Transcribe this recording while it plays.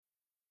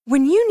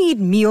When you need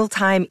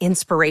mealtime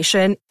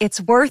inspiration,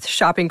 it's worth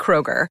shopping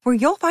Kroger, where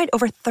you'll find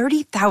over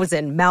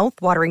 30,000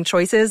 mouth-watering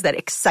choices that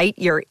excite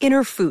your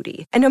inner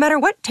foodie. And no matter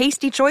what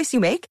tasty choice you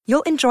make,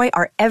 you'll enjoy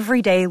our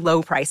everyday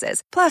low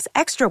prices, plus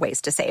extra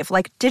ways to save,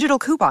 like digital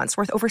coupons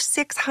worth over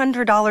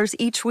 $600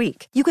 each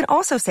week. You can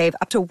also save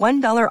up to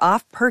 $1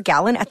 off per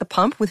gallon at the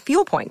pump with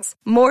fuel points.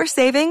 More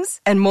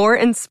savings and more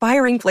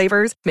inspiring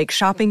flavors make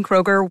shopping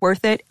Kroger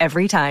worth it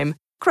every time.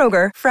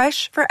 Kroger,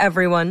 fresh for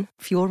everyone.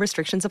 Fuel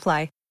restrictions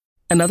apply.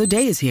 Another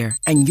day is here,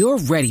 and you're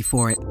ready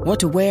for it. What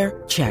to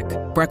wear? Check.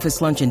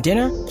 Breakfast, lunch, and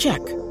dinner? Check.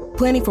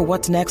 Planning for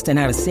what's next and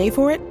how to save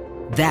for it?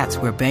 That's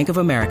where Bank of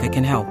America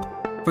can help.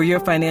 For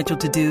your financial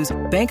to-dos,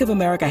 Bank of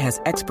America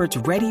has experts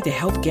ready to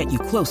help get you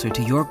closer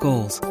to your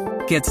goals.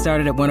 Get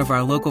started at one of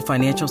our local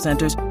financial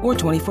centers or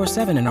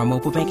 24/7 in our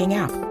mobile banking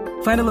app.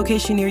 Find a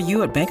location near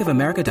you at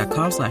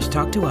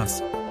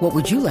bankofamerica.com/talktous. What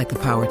would you like the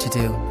power to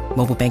do?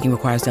 Mobile banking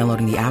requires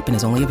downloading the app and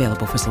is only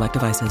available for select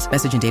devices.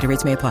 Message and data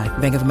rates may apply.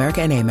 Bank of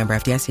America N.A., member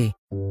FDIC.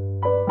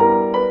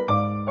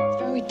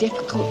 It's very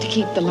difficult to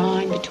keep the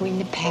line between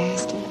the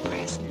past and the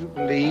present. You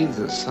believe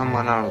that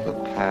someone out of the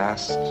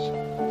past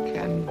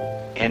can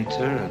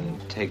enter and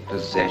take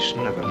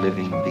possession of a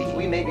living being?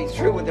 We may be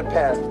through with the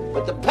past,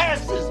 but the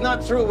past is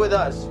not through with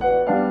us.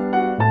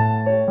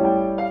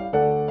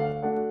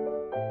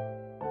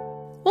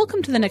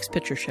 Welcome to The Next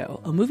Picture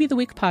Show, a Movie of the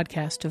Week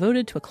podcast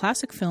devoted to a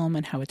classic film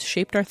and how it's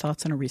shaped our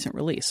thoughts on a recent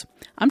release.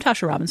 I'm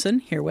Tasha Robinson,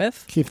 here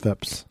with Keith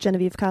Phipps,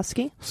 Genevieve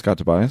Koski, Scott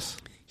Tobias.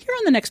 Here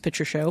on The Next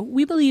Picture Show,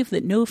 we believe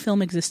that no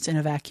film exists in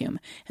a vacuum,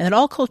 and that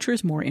all culture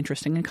is more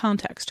interesting in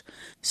context.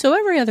 So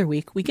every other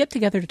week, we get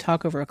together to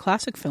talk over a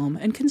classic film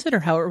and consider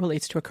how it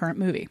relates to a current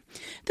movie.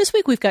 This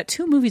week, we've got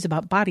two movies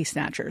about body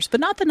snatchers, but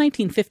not the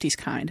 1950s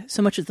kind,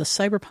 so much as the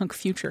cyberpunk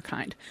future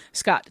kind.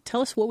 Scott,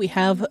 tell us what we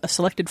have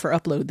selected for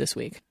upload this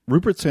week.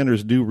 Rupert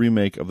Sanders' new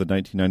remake of the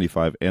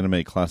 1995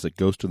 anime classic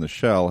Ghost in the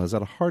Shell has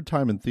had a hard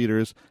time in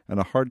theaters and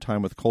a hard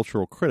time with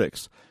cultural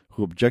critics,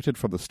 who objected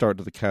from the start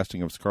to the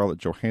casting of Scarlett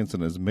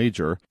Johansson as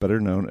Major, better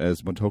known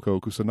as Motoko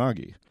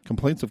Kusanagi.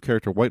 Complaints of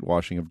character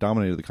whitewashing have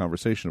dominated the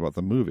conversation about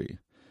the movie.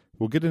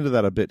 We'll get into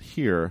that a bit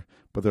here,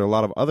 but there are a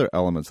lot of other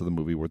elements of the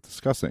movie worth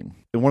discussing.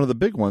 And one of the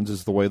big ones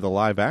is the way the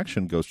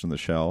live-action Ghost in the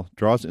Shell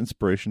draws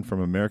inspiration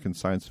from American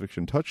science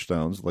fiction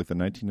touchstones like the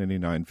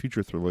 1999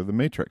 feature thriller The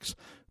Matrix,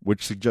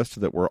 which suggested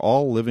that we're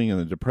all living in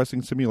a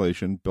depressing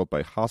simulation built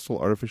by hostile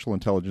artificial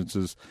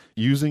intelligences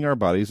using our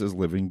bodies as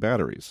living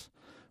batteries.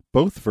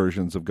 Both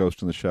versions of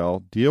Ghost in the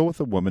Shell deal with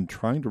a woman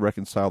trying to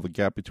reconcile the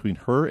gap between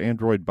her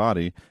android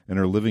body and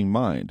her living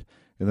mind,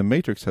 and The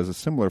Matrix has a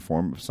similar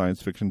form of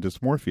science fiction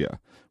dysmorphia,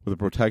 with a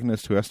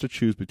protagonist who has to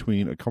choose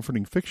between a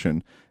comforting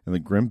fiction and the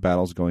grim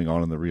battles going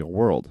on in the real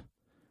world.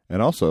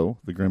 And also,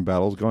 the grim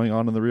battles going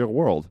on in the real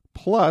world,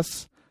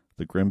 plus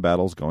the grim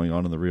battles going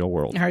on in the real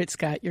world. All right,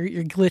 Scott, you're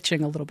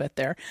glitching a little bit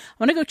there.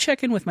 I'm going to go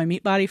check in with my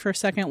meat body for a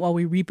second while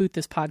we reboot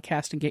this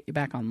podcast and get you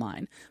back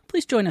online.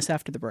 Please join us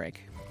after the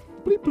break.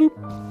 Bleep, bloop.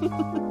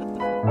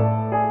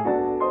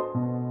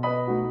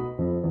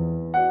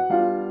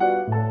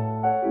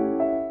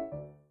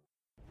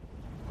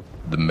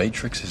 The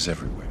Matrix is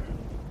everywhere.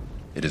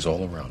 It is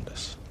all around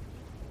us.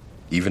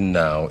 Even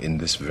now, in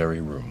this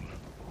very room.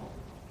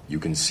 You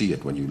can see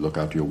it when you look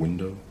out your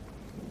window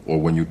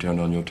or when you turn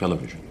on your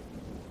television.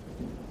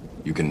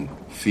 You can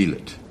feel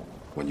it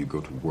when you go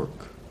to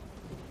work,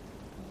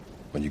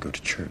 when you go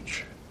to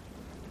church,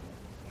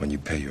 when you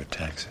pay your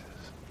taxes.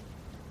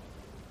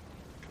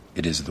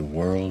 It is the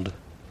world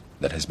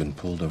that has been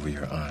pulled over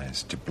your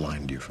eyes to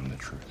blind you from the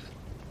truth.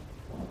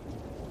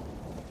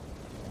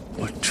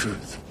 What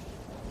truth?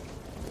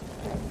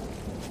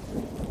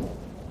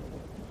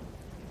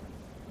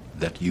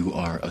 That you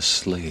are a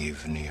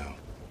slave, Neo.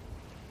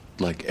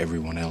 Like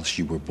everyone else,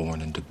 you were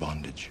born into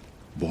bondage,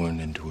 born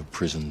into a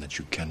prison that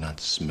you cannot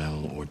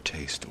smell or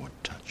taste or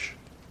touch.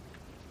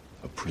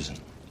 A prison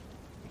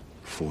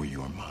for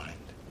your mind.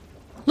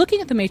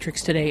 Looking at The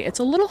Matrix today, it's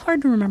a little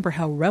hard to remember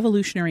how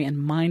revolutionary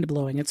and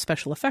mind-blowing its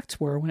special effects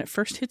were when it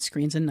first hit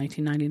screens in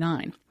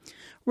 1999.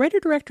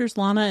 Writer-directors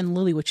Lana and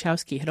Lily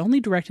Wachowski had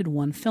only directed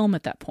one film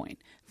at that point,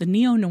 the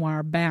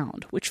neo-noir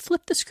Bound, which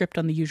flipped the script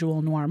on the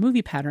usual noir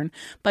movie pattern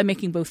by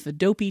making both the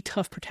dopey,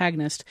 tough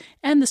protagonist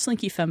and the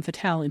slinky femme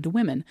fatale into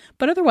women,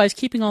 but otherwise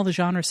keeping all the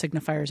genre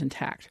signifiers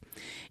intact.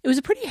 It was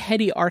a pretty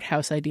heady art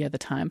house idea at the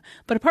time,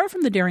 but apart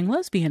from the daring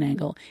lesbian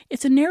angle,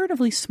 it's a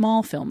narratively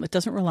small film that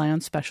doesn't rely on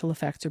special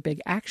effects or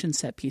big action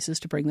set pieces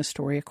to bring the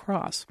story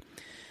across.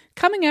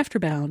 Coming after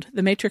Bound,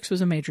 The Matrix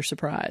was a major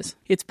surprise.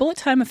 Its bullet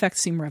time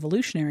effects seem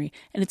revolutionary,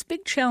 and its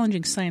big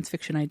challenging science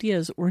fiction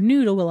ideas were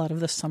new to a lot of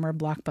the summer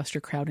blockbuster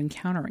crowd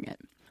encountering it.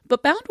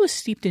 But Bound was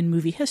steeped in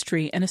movie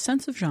history and a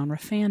sense of genre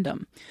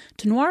fandom.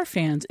 To noir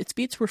fans, its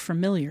beats were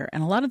familiar,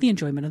 and a lot of the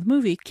enjoyment of the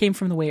movie came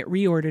from the way it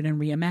reordered and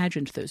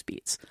reimagined those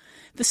beats.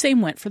 The same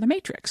went for The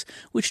Matrix,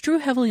 which drew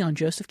heavily on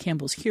Joseph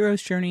Campbell's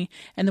hero's journey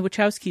and the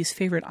Wachowskis'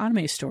 favorite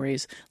anime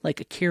stories like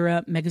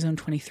Akira, Megazone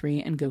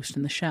 23, and Ghost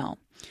in the Shell.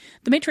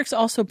 The Matrix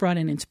also brought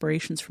in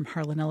inspirations from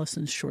Harlan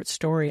Ellison's short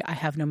story I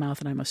Have No Mouth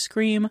and I Must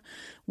Scream,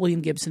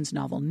 William Gibson's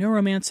novel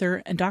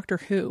Neuromancer, and Doctor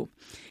Who.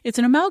 It's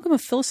an amalgam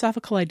of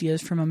philosophical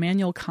ideas from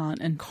Immanuel Kant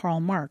and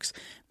Karl Marx,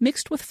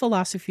 mixed with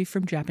philosophy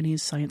from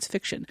Japanese science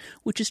fiction,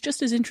 which is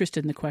just as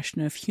interested in the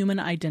question of human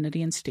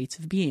identity and states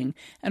of being,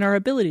 and our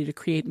ability to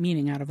create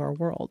meaning out of our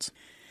worlds.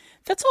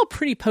 That's all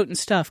pretty potent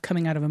stuff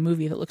coming out of a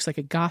movie that looks like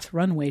a goth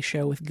runway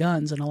show with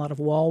guns and a lot of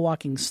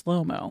wall-walking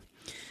slow-mo.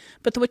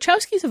 But the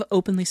Wachowskis have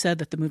openly said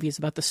that the movie is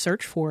about the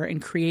search for and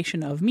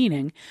creation of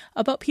meaning,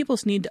 about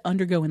people's need to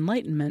undergo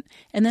enlightenment,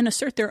 and then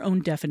assert their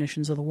own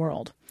definitions of the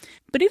world.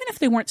 But even if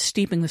they weren't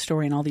steeping the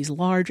story in all these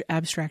large,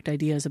 abstract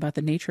ideas about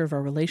the nature of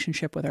our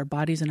relationship with our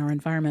bodies and our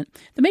environment,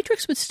 The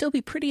Matrix would still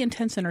be pretty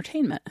intense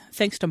entertainment,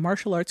 thanks to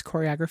martial arts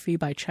choreography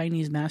by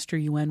Chinese master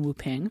Yuen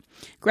Wuping,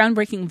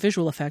 groundbreaking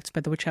visual effects by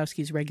the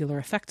Wachowskis' regular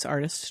effects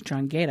artist,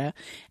 John Gaeta,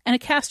 and a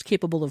cast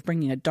capable of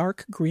bringing a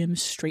dark, grim,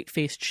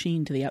 straight-faced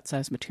sheen to the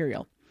outsized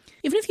material.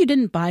 Even if you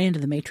didn't buy into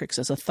The Matrix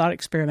as a thought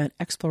experiment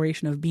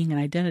exploration of being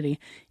and identity,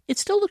 it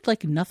still looked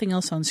like nothing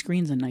else on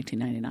screens in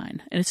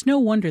 1999, and it's no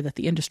wonder that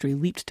the industry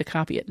leaped to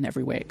copy it in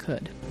every way it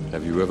could.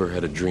 Have you ever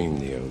had a dream,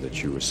 Neo,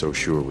 that you were so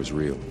sure was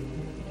real?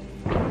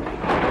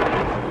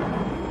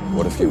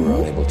 What if you were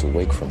unable to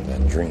wake from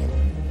that dream?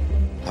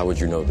 How would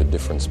you know the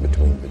difference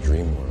between the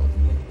dream world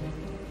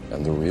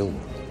and the real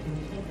world?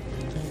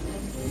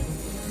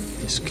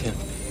 This can't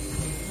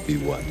be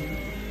what?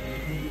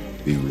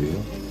 Be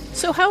real?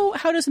 So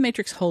how does The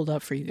Matrix hold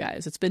up for you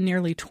guys? It's been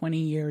nearly 20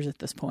 years at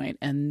this point,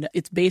 and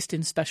it's based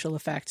in special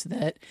effects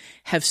that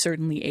have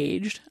certainly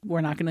aged. We're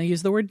not going to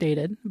use the word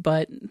dated,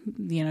 but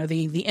you know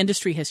the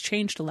industry has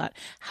changed a lot.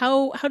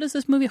 How does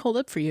this movie hold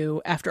up for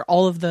you after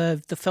all of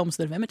the films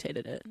that have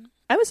imitated it?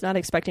 I was not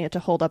expecting it to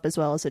hold up as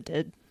well as it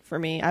did for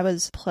me. I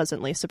was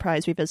pleasantly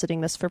surprised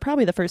revisiting this for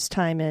probably the first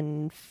time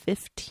in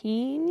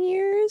 15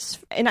 years.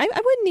 And I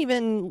wouldn't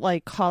even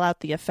call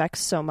out the effects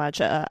so much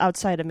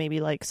outside of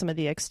maybe some of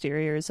the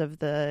exteriors of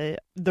the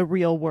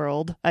real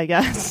world, I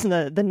guess,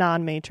 the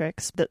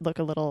non-Matrix that look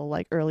a little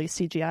early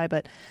CGI.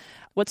 But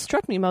what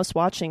struck me most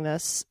watching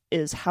this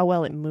is how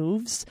well it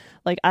moves.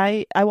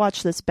 I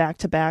watched this back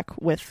to back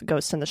with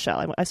Ghost in the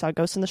Shell. I saw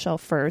Ghost in the Shell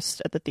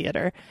first at the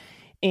theater.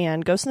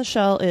 And Ghost in the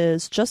Shell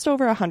is just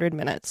over 100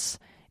 minutes.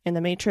 And The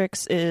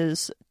Matrix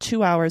is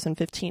 2 hours and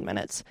 15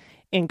 minutes.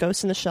 And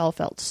Ghost in the Shell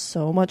felt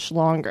so much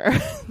longer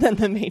than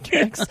The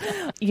Matrix.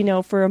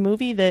 For a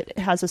movie that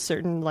has a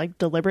certain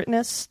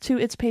deliberateness to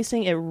its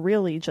pacing, it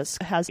really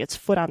just has its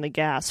foot on the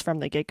gas from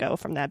the get-go,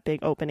 from that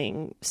big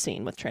opening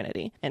scene with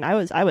Trinity. And I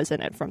was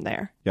in it from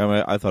there.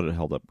 Yeah, I thought it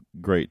held up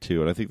great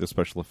too. And I think the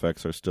special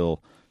effects are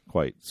still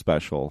quite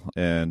special.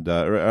 And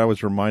I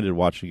was reminded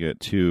watching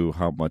it too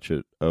how much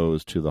it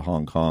owes to the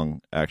Hong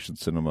Kong action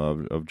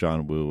cinema of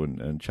John Woo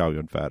and Chow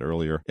Yun-fat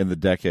earlier in the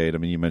decade. I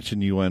mean, you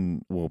mentioned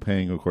Yuen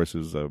Wuping, of course,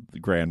 who's the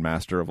grand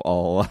master of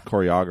all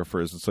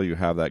choreographers, and so you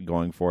have that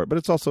going for it. But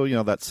it's also,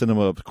 that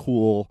cinema of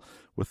cool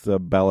with the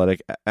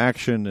balletic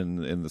action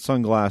and the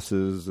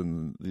sunglasses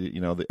and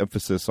the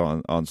emphasis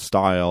on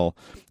style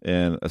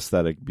and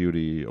aesthetic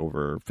beauty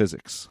over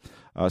physics.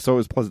 So it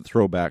was a pleasant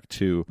throwback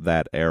to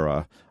that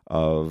era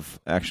of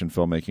action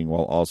filmmaking,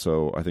 while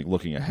also, I think,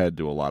 looking ahead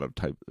to a lot of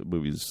type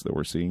movies that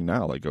we're seeing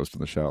now, like Ghost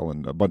in the Shell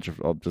and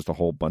a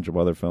whole bunch of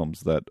other films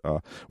that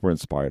were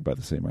inspired by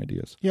the same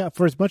ideas. Yeah,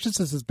 for as much as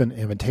this has been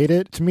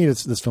imitated, to me,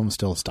 this film is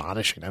still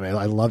astonishing. I mean,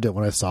 I loved it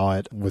when I saw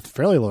it with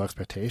fairly low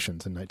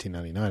expectations in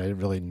 1999. I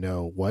didn't really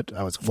know what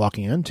I was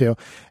walking into,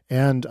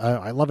 and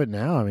I love it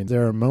now. I mean,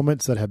 there are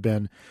moments that have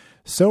been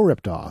so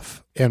ripped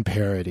off and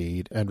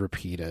parodied and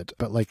repeated,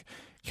 but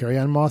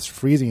Carrie-Anne Moss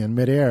freezing in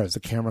midair as the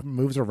camera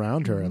moves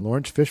around her, and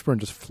Lawrence Fishburne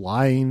just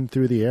flying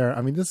through the air.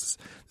 I mean, this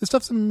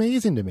stuff's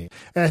amazing to me.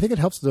 And I think it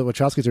helps the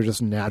Wachowskis are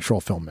just natural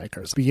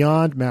filmmakers.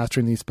 Beyond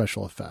mastering these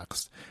special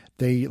effects,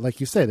 they, like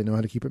you say, they know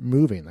how to keep it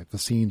moving. The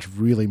scenes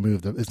really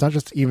move. It's not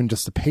just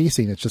the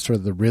pacing, it's just sort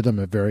of the rhythm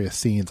of various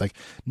scenes.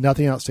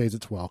 Nothing outstays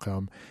its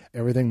welcome.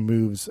 Everything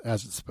moves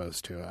as it's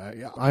supposed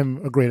to.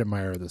 I'm a great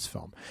admirer of this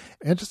film.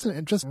 And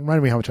it just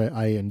reminded me how much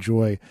I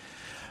enjoy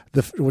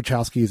the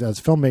Wachowskis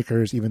as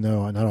filmmakers, even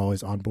though I'm not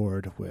always on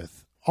board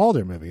with all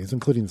their movies,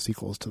 including the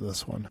sequels to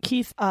this one.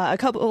 Keith, a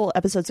couple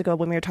episodes ago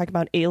when we were talking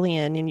about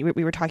Alien and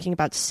we were talking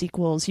about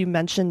sequels, you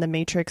mentioned The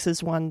Matrix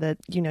is one that,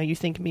 you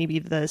think maybe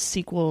the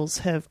sequels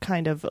have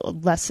kind of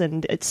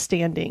lessened its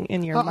standing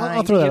in your mind.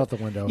 I'll throw that out the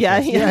window. Yeah.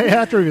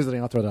 After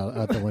revisiting, I'll throw that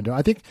out the window.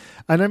 I think,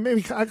 and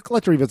I'd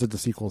like to revisit the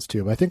sequels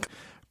too, but I think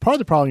part of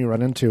the problem you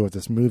run into with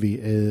this movie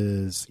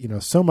is,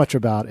 so much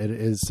about it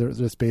is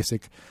this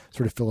basic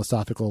sort of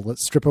philosophical,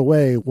 let's strip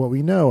away what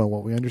we know and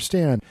what we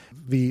understand.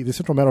 The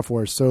central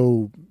metaphor is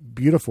so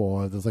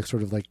beautiful. There's like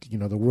sort of like,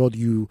 the world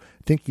you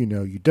think you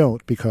know, you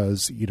don't,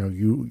 because,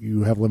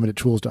 you have limited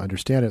tools to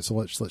understand it. So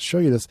let's show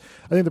you this.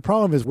 I think the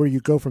problem is where you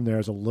go from there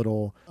is a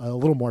little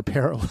more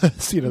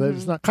perilous.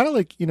 It's not kind of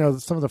like,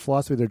 some of the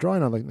philosophy they're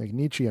drawing on, like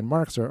Nietzsche and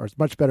Marx are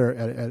much better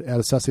at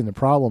assessing the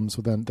problems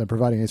than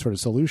providing any sort of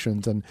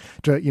solutions. And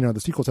the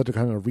sequels had to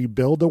kind of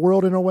rebuild the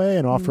world in a way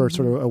and offer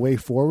sort of a way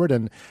forward.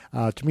 And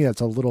to me,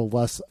 that's a little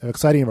less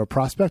exciting of a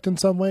prospect in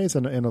some ways,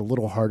 and a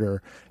little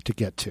harder to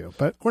get to.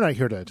 But we're not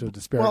here to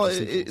disparage.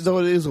 Well, though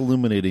it is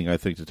illuminating, I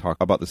think, to talk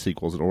about the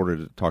sequels in order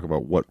to talk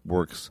about what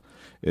works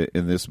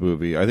in this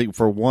movie. I think,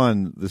 for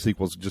one, the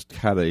sequels just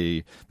had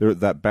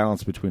that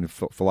balance between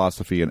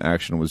philosophy and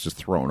action was just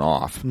thrown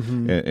off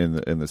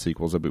in the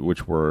sequels,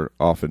 which were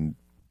often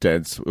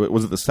dense.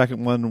 Was it the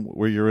second one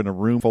where you're in a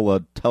room full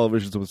of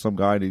televisions with some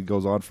guy and he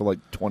goes on for like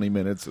 20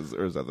 minutes,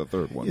 or is that the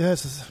third one?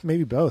 Yes,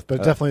 maybe both, but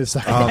definitely the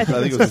second. I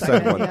think it was the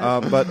second one.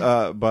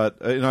 Yeah.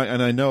 But and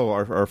I know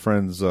our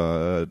friends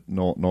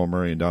Noel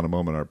Murray and Donna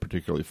Moment are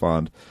particularly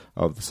fond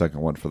of the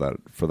second one for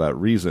that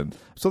reason.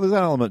 So there's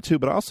that element too,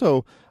 but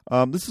also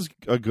this is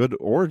a good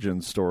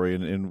origin story,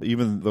 and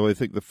even though I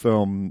think the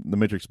film The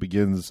Matrix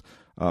begins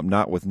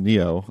not with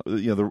Neo,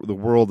 the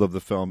world of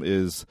the film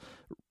is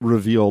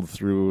revealed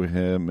through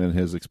him and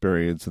his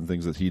experience and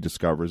things that he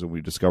discovers and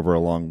we discover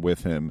along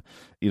with him,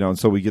 and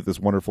so we get this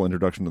wonderful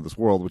introduction to this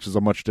world, which is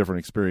a much different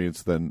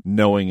experience than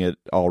knowing it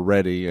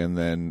already and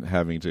then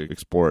having to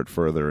explore it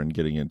further and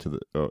getting into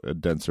a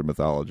denser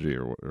mythology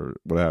or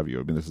what have you.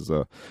 I mean, this is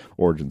a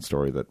origin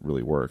story that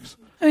really works.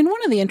 I mean,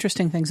 one of the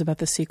interesting things about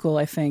the sequel,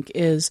 I think,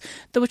 is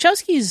the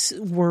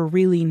Wachowskis were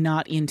really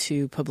not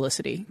into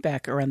publicity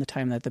back around the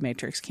time that The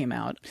Matrix came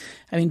out.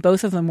 I mean,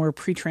 both of them were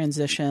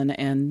pre-transition,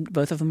 and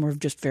both of them were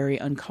just very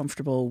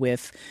uncomfortable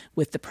with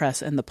the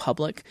press and the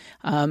public,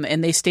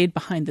 and they stayed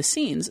behind the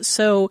scenes.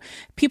 So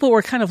people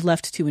were kind of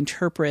left to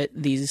interpret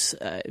these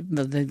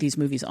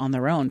movies on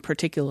their own,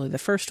 particularly the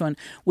first one,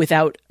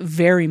 without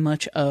very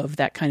much of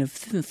that kind of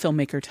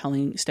filmmaker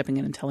stepping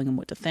in and telling them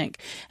what to think.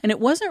 And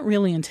it wasn't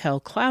really until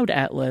Cloud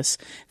Atlas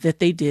that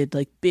they did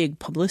like big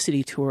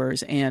publicity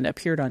tours and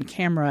appeared on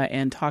camera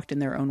and talked in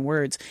their own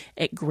words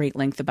at great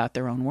length about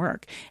their own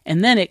work.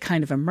 And then it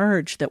kind of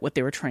emerged that what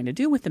they were trying to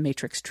do with the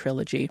Matrix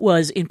trilogy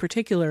was, in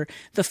particular,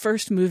 the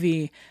first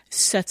movie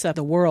sets up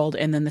the world,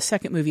 and then the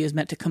second movie is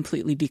meant to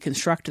completely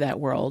deconstruct that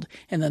world,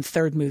 and then the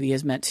third movie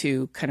is meant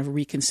to kind of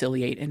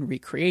reconciliate and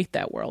recreate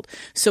that world.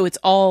 So it's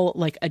all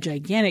like a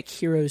gigantic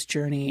hero's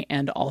journey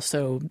and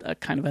also a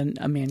kind of an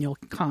Immanuel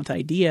Kant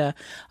idea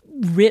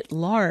writ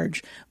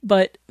large.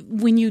 But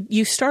when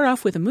you start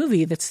off with a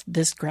movie that's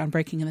this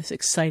groundbreaking and this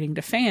exciting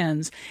to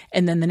fans,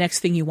 and then the next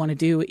thing you want to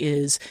do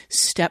is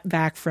step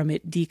back from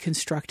it,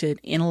 deconstruct it,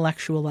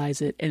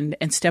 intellectualize it,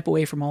 and step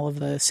away from all of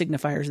the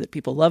signifiers that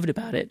people loved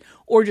about it,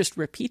 or just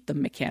repeat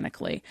them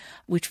mechanically,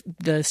 which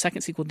the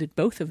second sequel did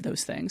both of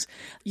those things.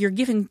 You're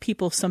giving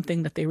people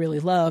something that they really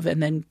love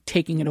and then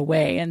taking it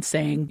away and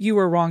saying, you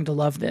were wrong to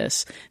love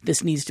this.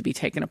 This needs to be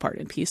taken apart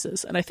in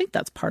pieces. And I think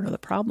that's part of the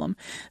problem.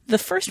 The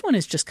first one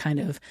is just kind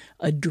of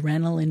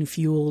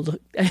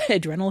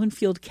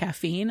adrenaline-fueled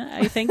caffeine,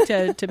 I think,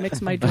 to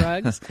mix my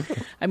drugs.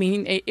 I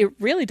mean, it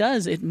really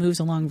does. It moves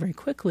along very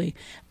quickly.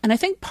 And I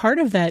think part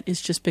of that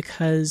is just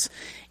because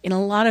in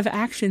a lot of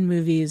action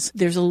movies,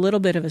 there's a little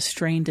bit of a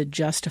strain to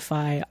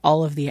justify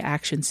all of the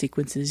action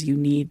sequences you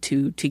need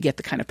to get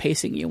the kind of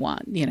pacing you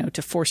want,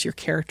 to force your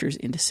characters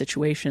into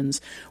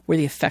situations where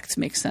the effects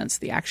make sense,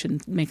 the action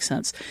makes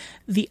sense.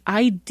 The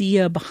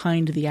idea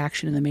behind the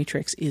action in The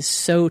Matrix is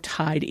so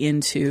tied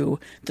into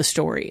the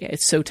story.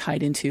 It's so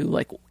tied into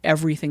like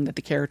everything that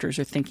the characters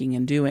are thinking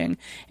and doing,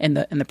 and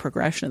the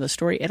progression of the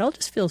story. It all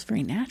just feels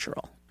very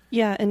natural.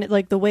 Yeah, and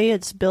like the way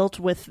it's built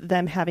with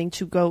them having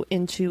to go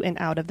into and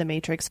out of the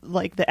Matrix,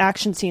 like the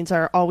action scenes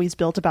are always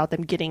built about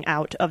them getting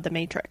out of the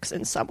Matrix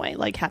in some way,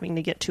 like having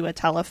to get to a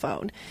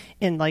telephone.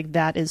 And like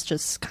that is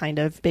just kind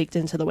of baked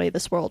into the way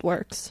this world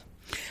works.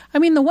 I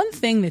mean, the one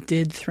thing that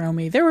did throw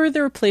me, there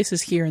were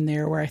places here and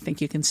there where I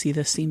think you can see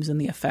the seams and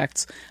the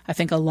effects. I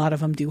think a lot of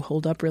them do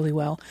hold up really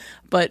well.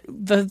 But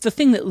the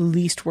thing that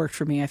least worked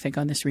for me, I think,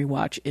 on this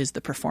rewatch is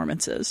the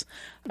performances.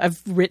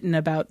 I've written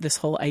about this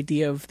whole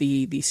idea of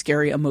the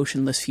scary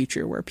emotionless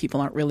future where people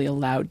aren't really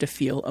allowed to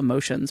feel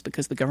emotions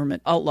because the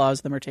government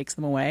outlaws them or takes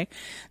them away.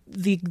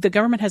 The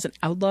government hasn't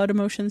outlawed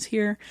emotions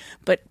here,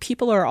 but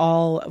people are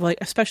all, like,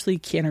 especially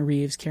Keanu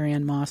Reeves,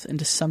 Carrie-Anne Moss, and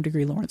to some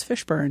degree Lawrence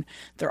Fishburne,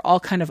 they're all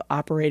kind of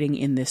operating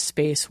in this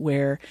space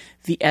where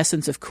the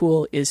essence of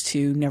cool is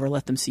to never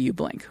let them see you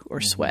blink or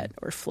sweat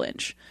or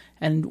flinch.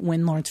 And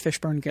when Lawrence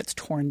Fishburne gets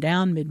torn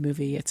down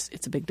mid-movie, it's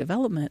a big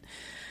development.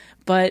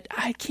 But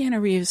Keanu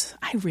Reeves,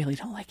 I really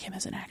don't like him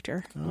as an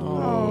actor.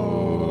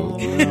 Oh,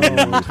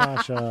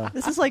 Tasha.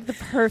 This is like the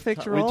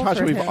perfect role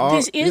for him.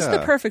 This is the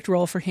perfect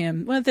role for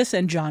him. Well, this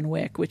and John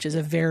Wick, which is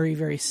a very,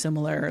 very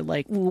similar,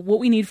 like, what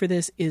we need for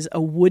this is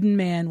a wooden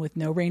man with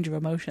no range of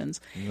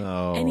emotions.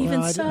 No. And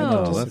even I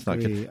that's not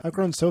good. I've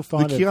grown so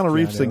fond the of Keanu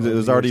Reeves thing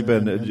has already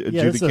been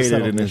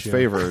adjudicated in his issue.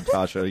 favor,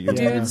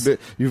 Tasha.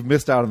 You've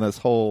missed out on this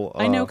whole...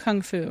 I know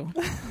Kung Fu.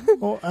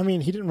 Well, I mean,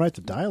 he didn't write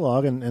the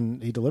dialogue,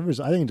 and he delivers.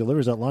 I think he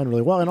delivers that line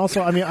really well. And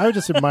also, I mean, I was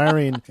just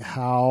admiring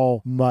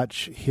how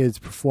much his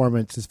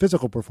performance, his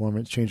physical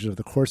performance, changes over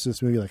the course of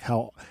this movie. Like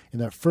how in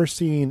that first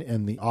scene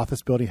in the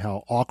office building,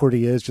 how awkward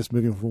he is just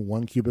moving from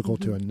one cubicle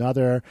to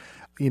another.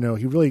 You know,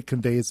 he really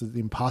conveys the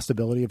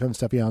impossibility of him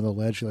stepping on the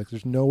ledge. You're like,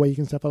 there's no way you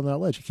can step on that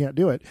ledge. You can't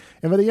do it.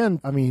 And by the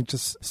end, I mean, he's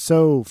just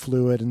so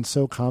fluid and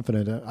so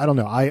confident. I don't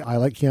know. I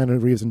like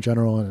Keanu Reeves in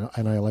general,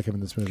 and I like him in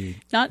this movie.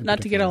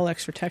 Not to get all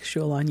extra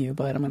textual on you,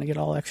 but I'm going to get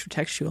all extra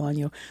textual on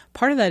you.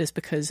 Part of that is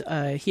because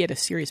he had a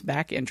serious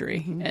back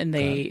injury, and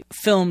they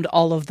filmed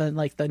all of the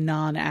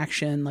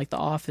non-action, like the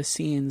office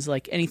scenes,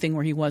 like anything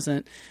where he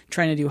wasn't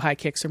trying to do high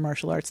kicks or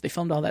martial arts. They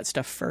filmed all that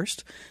stuff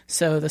first.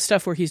 So the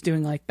stuff where he's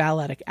doing like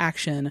balletic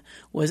action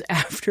was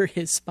after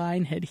his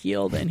spine had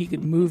healed and he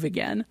could move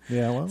again.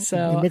 Yeah, well,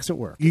 so it makes it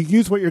work. You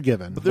use what you're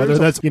given, whether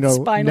that's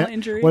spinal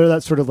injury, whether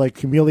that's sort of like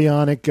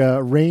chameleonic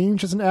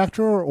range as an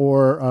actor,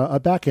 or a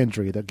back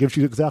injury that gives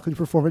you exactly the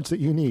performance that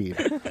you need.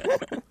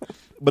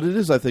 But it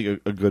is, I think,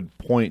 a good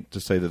point to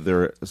say that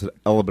there is an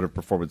element of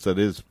performance that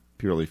is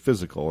purely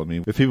physical. I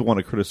mean, if people want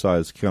to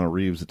criticize Keanu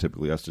Reeves, it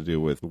typically has to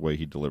do with the way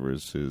he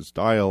delivers his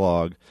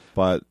dialogue.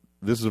 But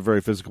this is a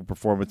very physical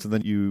performance. And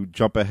then you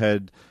jump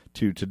ahead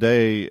to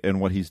today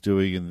and what he's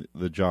doing in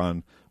the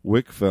John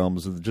Wick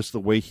films, and just the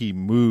way he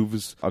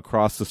moves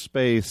across the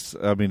space.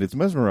 I mean, it's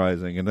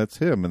mesmerizing, and that's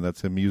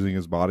him using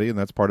his body, and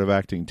that's part of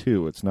acting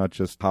too. It's not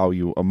just how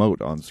you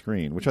emote on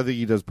screen, which I think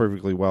he does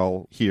perfectly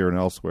well here and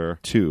elsewhere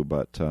too.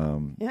 But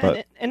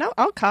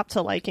I'll cop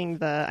to liking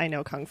the "I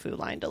know Kung Fu"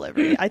 line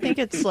delivery. I think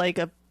it's like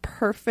a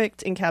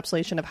perfect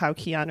encapsulation of how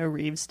Keanu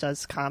Reeves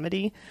does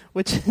comedy,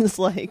 which is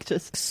like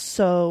just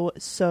so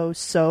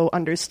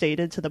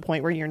understated to the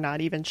point where you're not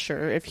even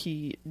sure if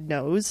he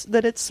knows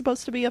that it's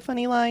supposed to be a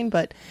funny line.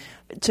 But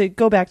to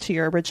go back to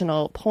your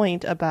original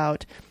point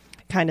about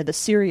kind of the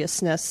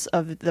seriousness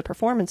of the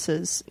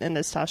performances in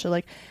this, Tasha,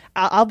 like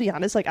I'll be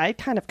honest, like I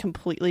kind of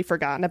completely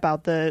forgotten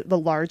about the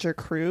larger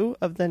crew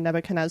of the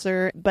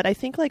Nebuchadnezzar, but I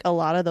think like a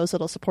lot of those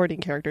little supporting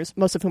characters,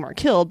 most of whom are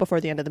killed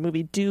before the end of the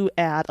movie, do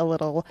add a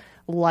little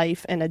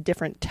life and a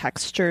different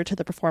texture to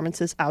the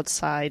performances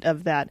outside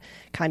of that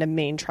kind of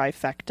main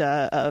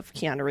trifecta of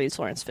Keanu Reeves,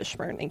 Lawrence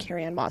Fishburne, and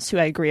Carrie-Anne Moss, who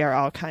I agree are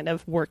all kind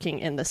of working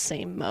in the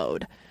same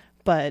mode.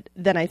 But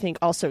then I think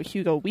also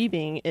Hugo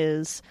Weaving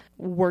is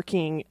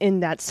working in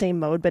that same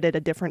mode, but at a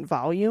different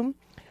volume.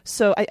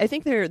 So I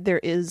think there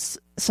is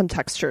some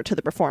texture to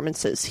the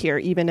performances here,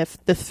 even if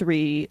the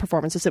three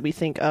performances that we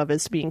think of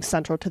as being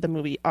central to the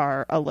movie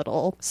are a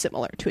little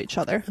similar to each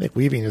other. I think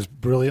Weaving is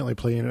brilliantly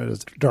playing it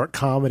as dark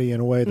comedy in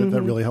a way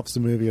that really helps the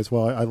movie as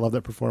well. I love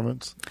that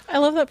performance. I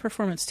love that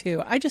performance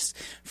too.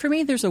 For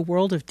me, there's a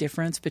world of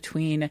difference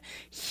between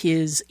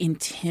his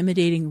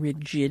intimidating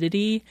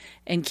rigidity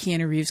and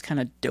Keanu Reeves' kind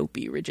of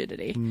dopey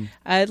rigidity.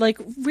 Like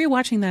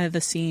rewatching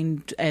the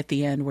scene at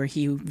the end where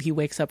he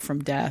wakes up from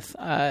death,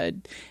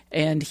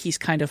 and he's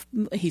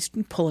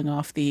pulling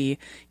off the,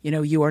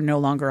 you are no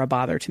longer a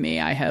bother to me.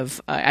 I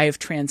have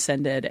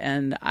transcended,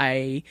 and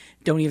I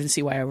don't even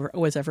see why I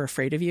was ever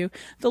afraid of you.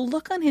 The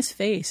look on his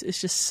face is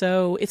just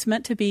so, it's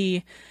meant to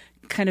be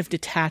kind of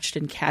detached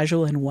and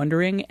casual and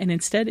wondering, and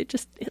instead it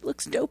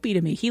looks dopey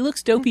to me. He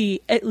looks dopey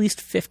at least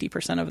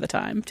 50% of the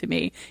time to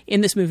me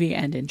in this movie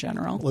and in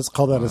general. Let's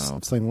call that a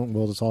thing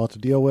we'll just all have to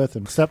deal with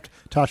and accept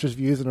Tasha's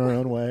views in our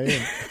own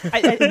way.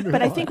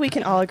 But I think we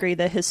can all agree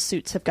that his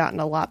suits have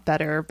gotten a lot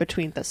better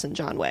between this and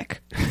John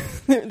Wick.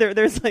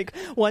 There's like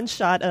one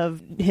shot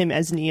of him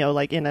as Neo,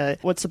 like in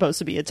what's supposed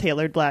to be a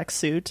tailored black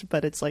suit,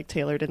 but it's like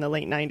tailored in the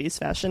late 90s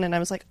fashion, and I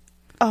was like,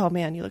 oh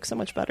man, you look so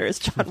much better as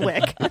John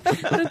Wick.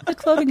 The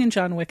clothing in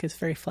John Wick is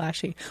very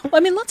flashy. Well, I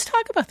mean, let's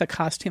talk about the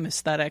costume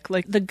aesthetic.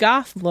 Like the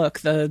goth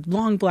look, the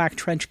long black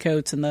trench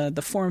coats and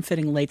the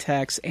form-fitting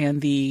latex and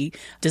the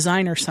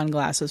designer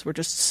sunglasses were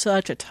just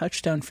such a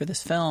touchstone for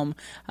this film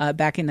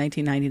back in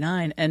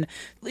 1999. And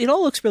it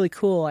all looks really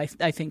cool, I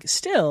think,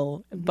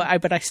 still,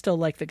 but I still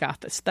like the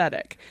goth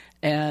aesthetic.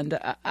 And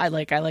I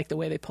like the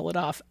way they pull it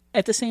off.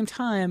 At the same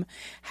time,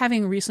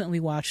 having recently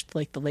watched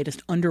like the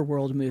latest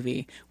Underworld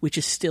movie, which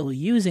is still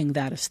using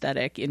that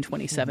aesthetic in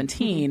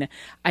 2017,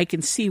 I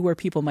can see where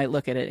people might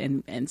look at it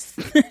and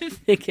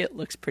think it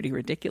looks pretty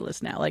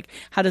ridiculous now. Like,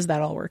 how does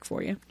that all work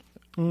for you?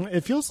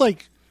 It feels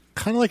like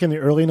kind of like in the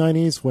early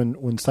 90s when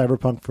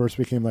cyberpunk first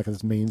became like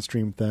this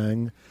mainstream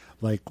thing.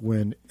 Like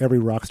when every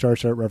rock star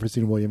started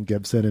referencing William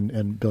Gibson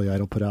and Billy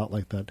Idol put out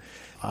like that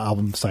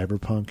album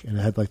Cyberpunk, and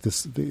it had like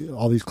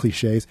all these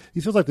cliches.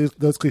 It feels like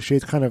those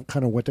cliches kind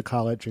of went to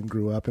college and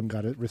grew up and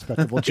got a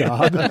respectable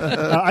job.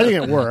 I think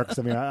it works.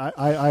 I mean,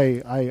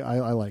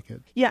 I like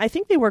it. Yeah, I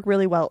think they work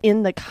really well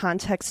in the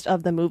context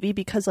of the movie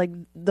because like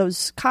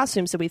those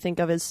costumes that we think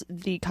of as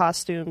the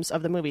costumes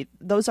of the movie,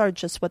 those are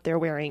just what they're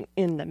wearing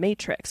in the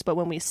Matrix. But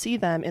when we see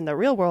them in the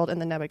real world in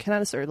the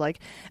Nebuchadnezzar, like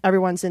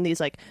everyone's in these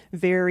like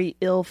very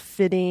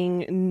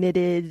ill-fitting,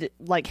 knitted,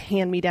 like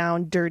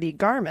hand-me-down, dirty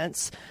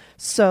garments.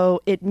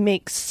 So it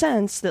makes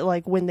sense that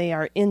like when they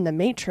are in the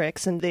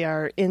Matrix and they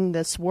are in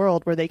this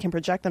world where they can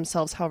project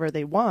themselves however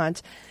they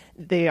want,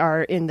 they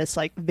are in this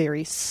like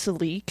very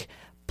sleek,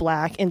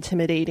 black,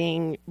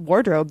 intimidating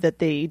wardrobe that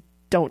they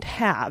don't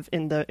have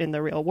in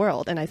the real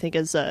world. And I think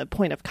as a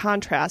point of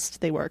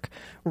contrast, they work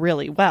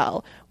really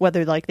well.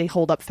 Whether like they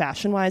hold up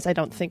fashion wise, I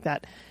don't think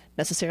that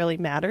necessarily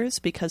matters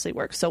because they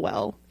work so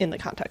well in the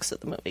context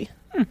of the movie.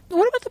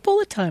 What about the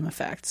bullet time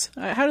effects?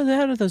 How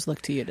do those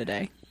look to you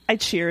today? I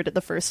cheered at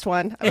the first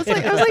one. I was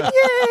like, yay,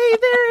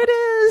 there it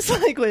is!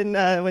 Like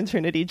when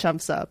Trinity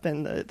jumps up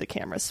and the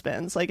camera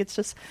spins. Like it's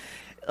just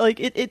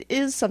it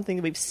is something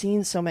that we've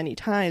seen so many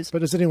times. But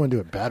does anyone do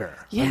it better?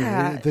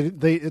 Yeah. I mean,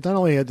 they not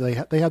only have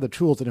they have the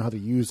tools, they know how to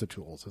use the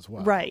tools as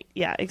well. Right.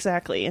 Yeah.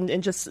 Exactly.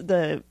 And just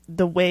the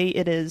way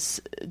it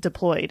is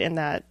deployed in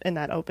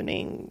that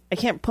opening, I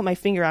can't put my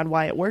finger on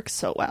why it works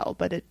so well,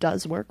 but it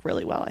does work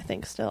really well. I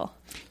think still.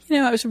 You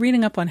know, I was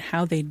reading up on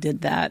how they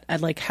did that,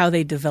 and like how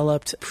they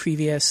developed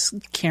previous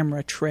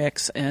camera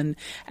tricks and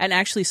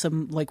actually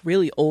some like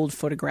really old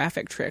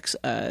photographic tricks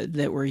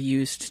that were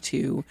used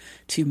to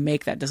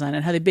make that design,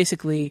 and how they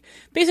basically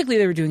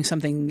they were doing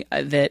something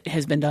that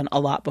has been done a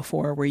lot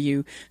before, where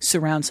you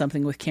surround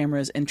something with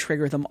cameras and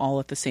trigger them all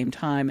at the same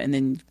time, and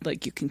then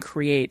like you can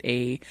create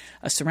a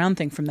surround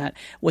thing from that.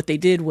 What they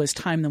did was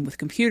time them with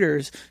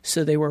computers,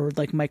 so they were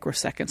like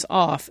microseconds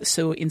off.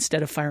 So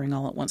instead of firing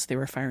all at once, they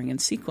were firing in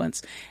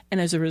sequence. And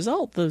as a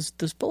result, those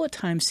bullet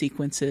time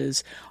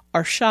sequences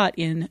are shot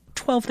in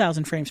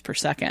 12,000 frames per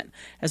second,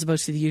 as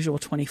opposed to the usual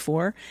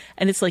 24.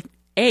 And it's like,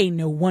 A,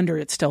 no wonder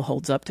it still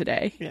holds up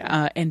today.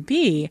 Yeah. And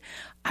B,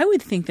 I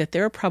would think that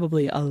there are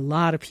probably a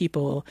lot of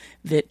people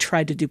that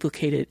tried to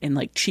duplicate it and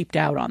like cheaped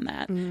out on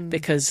that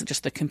because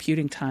just the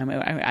computing time,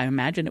 I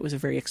imagine it was a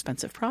very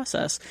expensive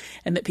process,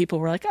 and that people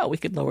were like, oh, we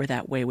could lower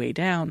that way, way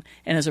down.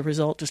 And as a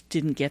result, just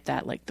didn't get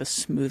that, like the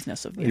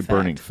smoothness of the effect.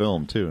 Burning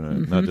film too,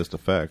 not just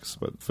effects,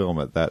 but film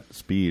at that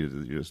speed.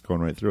 You're just going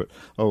right through it.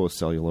 Oh,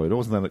 celluloid.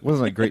 Wasn't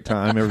that a great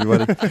time,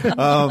 everybody?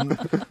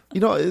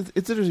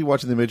 It's interesting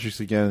watching The Matrix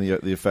again,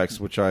 the effects,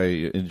 which I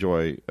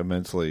enjoy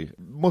immensely,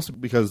 mostly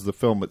because the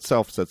film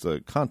itself sets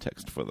a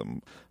context for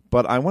them.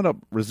 But I wound up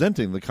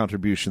resenting the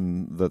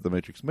contribution that The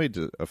Matrix made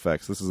to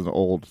effects. This is an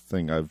old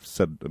thing I've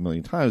said a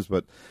million times,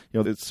 but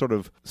it sort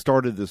of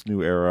started this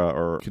new era,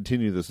 or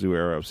continued this new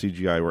era of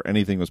CGI, where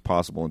anything was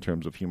possible in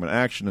terms of human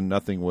action, and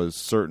nothing was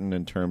certain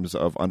in terms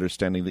of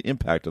understanding the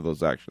impact of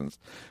those actions.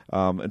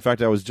 In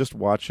fact, I was just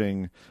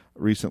watching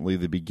recently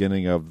the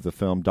beginning of the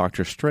film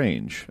Doctor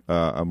Strange,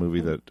 a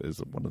movie that is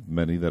one of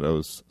many that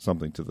owes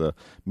something to The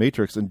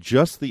Matrix, and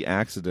just the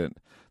accident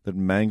that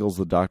mangles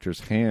the Doctor's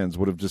hands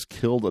would have just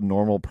killed a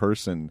normal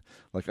person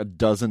like a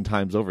dozen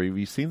times over. Have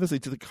you seen this?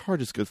 The car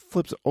just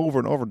flips over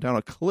and over down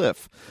a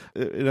cliff.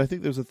 And I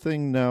think there's a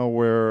thing now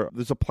where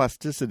there's a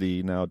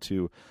plasticity now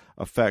to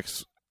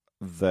effects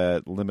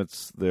that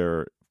limits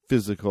their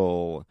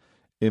physical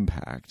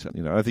impact.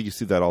 I think you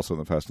see that also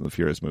in the Fast and the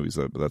Furious movies,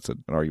 but that's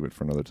an argument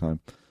for another time.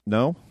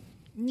 No?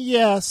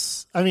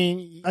 Yes, I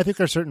mean, I think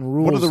there are certain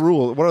rules. What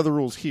are the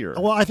rules here?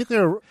 Well, I think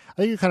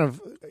you kind of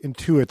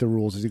intuit the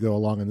rules as you go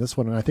along in this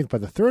one, and I think by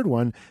the third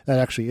one that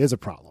actually is a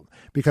problem,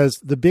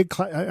 because I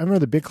remember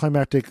the big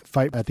climactic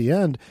fight at the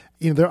end.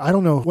 I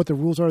don't know what the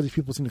rules are. These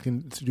people seem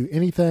to do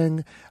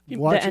anything.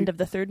 The end of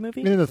the third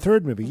movie. In the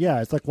third movie,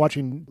 yeah, it's like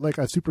watching like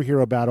a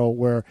superhero battle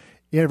where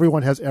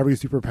everyone has every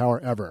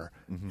superpower ever.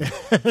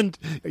 Mm-hmm. And,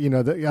 I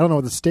don't know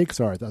what the stakes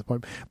are at that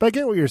point. But I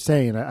get what you're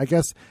saying. I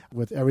guess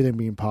with everything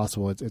being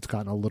possible, it's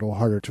gotten a little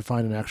harder to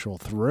find an actual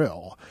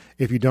thrill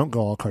if you don't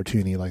go all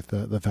cartoony like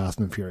the Fast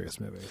and Furious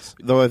movies.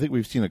 Though I think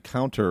we've seen a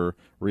counter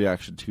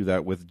reaction to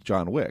that with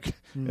John Wick.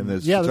 And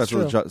the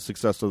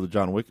success of the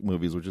John Wick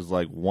movies, which is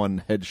like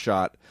one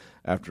headshot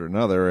after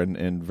another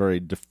and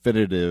very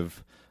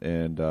definitive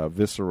and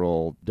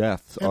visceral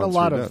deaths. And a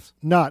lot of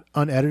not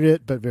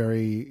unedited, but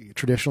very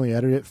traditionally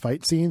edited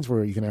fight scenes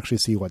where you can actually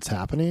see what's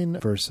happening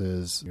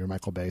versus your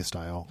Michael Bay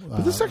style.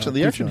 But this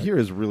the action here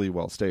is really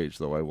well staged,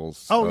 though. I will.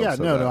 Oh yeah,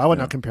 no, I was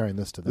not comparing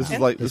this to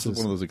that. This is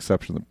one of those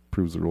exceptions that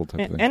proves the rule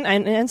type thing.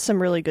 And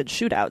some really good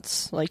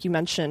shootouts, like you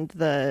mentioned,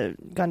 the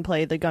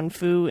gunplay, the gun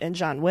fu, and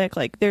John Wick.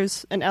 Like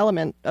there's an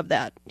element of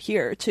that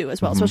here too, as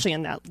well, especially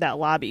in that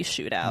lobby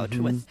shootout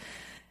with.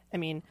 I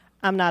mean,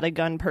 I'm not a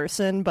gun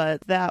person, but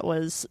that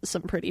was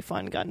some pretty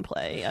fun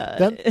gunplay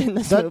in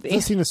this movie.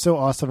 That scene is so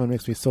awesome and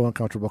makes me so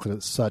uncomfortable because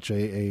it's such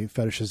a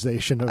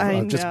fetishization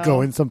of just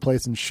going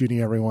someplace and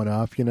shooting everyone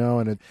up,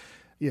 and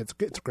it's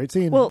a great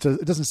scene. Well,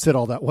 it doesn't sit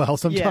all that well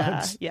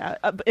sometimes. Yeah.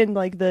 And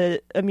like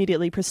the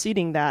immediately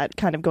preceding that,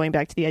 kind of going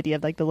back to the idea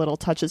of like the little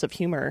touches of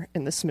humor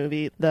in this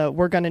movie, the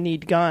we're gonna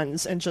need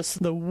guns and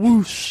just the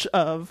whoosh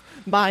of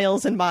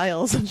miles and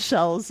miles of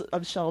shelves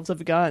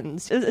of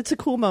guns. It's a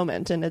cool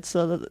moment, and it's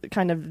a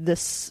kind of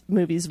this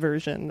movie's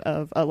version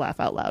of a laugh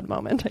out loud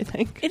moment, I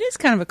think. It is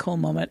kind of a cool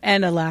moment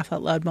and a laugh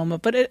out loud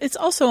moment, but it's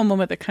also a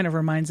moment that kind of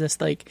reminds us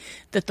like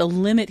that the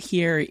limit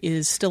here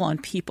is still on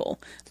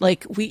people.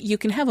 Like you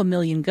can have a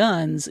million million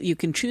guns. You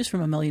can choose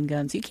from a million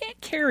guns. You can't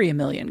carry a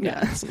million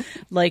guns.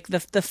 Like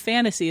the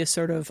fantasy is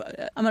sort of,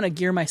 I'm going to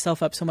gear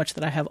myself up so much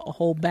that I have a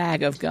whole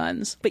bag of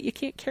guns, but you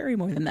can't carry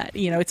more than that.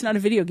 It's not a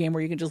video game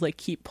where you can just like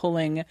keep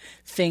pulling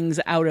things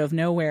out of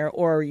nowhere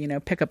or,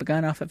 pick up a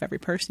gun off of every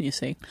person you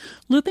see.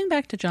 Looping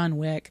back to John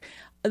Wick,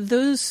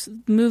 those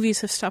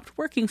movies have stopped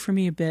working for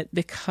me a bit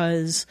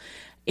because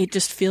it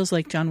just feels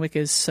like John Wick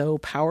is so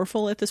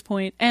powerful at this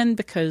point, and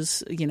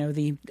because,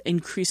 the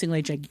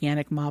increasingly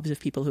gigantic mobs of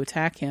people who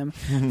attack him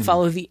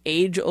follow the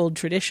age-old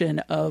tradition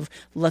of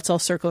let's all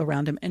circle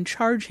around him and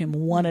charge him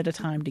one at a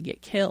time to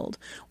get killed.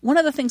 One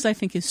of the things I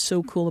think is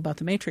so cool about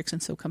The Matrix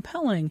and so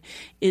compelling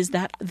is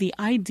that the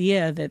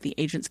idea that the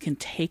agents can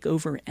take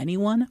over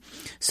anyone.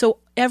 So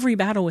every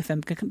battle with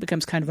them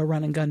becomes kind of a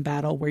run-and-gun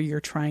battle where you're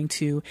trying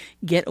to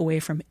get away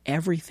from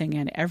everything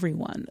and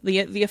everyone.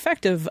 The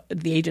effect of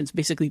the agents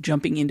basically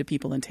jumping into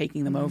people and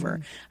taking them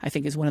over, I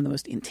think, is one of the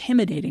most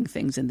intimidating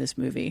things in this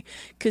movie,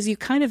 because you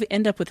kind of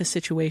end up with a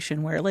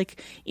situation where,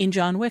 like in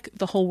John Wick,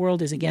 the whole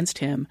world is against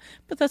him,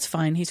 but that's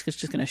fine. He's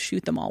just going to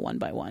shoot them all one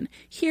by one.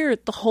 Here,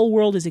 the whole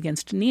world is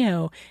against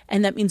Neo,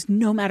 and that means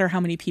no matter how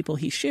many people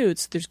he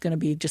shoots, there's going to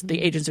be just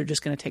the agents are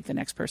just going to take the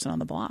next person on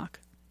the block.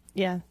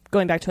 Yeah,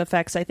 going back to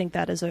effects, I think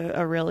that is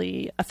a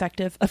really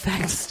effective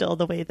effect still,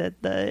 the way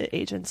that the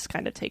agents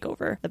kind of take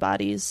over the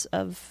bodies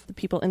of the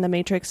people in the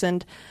Matrix,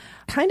 and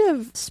kind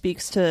of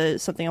speaks to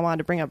something I wanted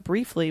to bring up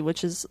briefly,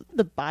 which is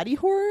the body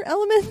horror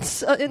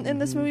elements in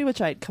this movie,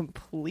 which I'd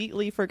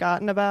completely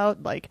forgotten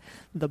about, like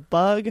the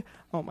bug.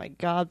 Oh my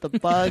God, the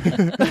bug.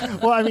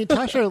 Well, I mean,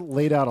 Tasha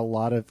laid out a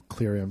lot of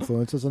clear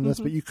influences in this,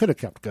 but you could have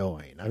kept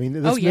going. I mean,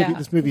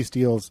 this movie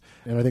steals,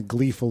 and I think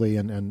gleefully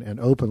and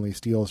openly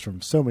steals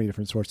from so many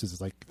different sources,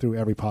 like through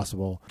every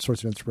possible source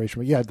of inspiration.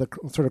 But yeah, the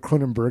sort of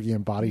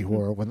Cronenbergian body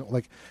horror,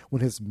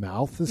 when his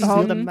mouth is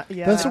stealing,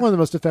 that's one of the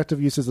most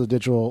effective uses of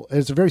digital.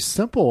 It's a very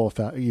simple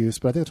use,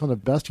 but I think it's one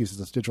of the best uses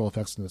of digital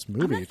effects in this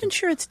movie. I'm not even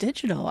sure it's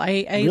digital.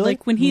 I really?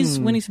 Like when he's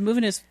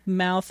moving his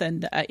mouth,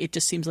 and it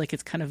just seems like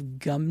it's kind of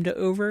gummed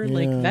over.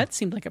 Yeah. Like that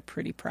seemed like a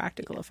pretty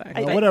practical effect.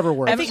 Whatever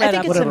works. I think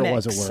it's a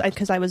mix,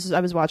 because I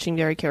was watching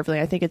very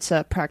carefully. I think it's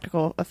a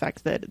practical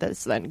effect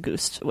that's then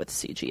goosed with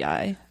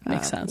CGI.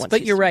 Makes sense.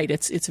 But you're right.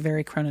 It's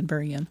very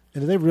Cronenbergian. And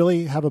did they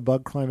really have a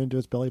bug climb into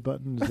his belly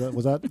button?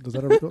 Was that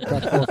a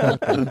practical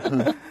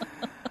effect?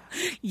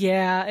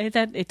 Yeah,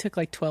 it took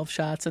like 12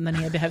 shots, and then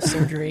he had to have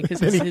surgery because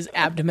his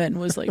abdomen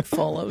was like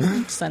full of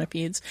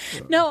centipedes.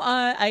 No,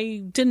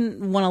 I didn't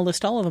want to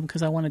list all of them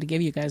because I wanted to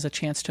give you guys a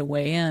chance to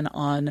weigh in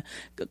on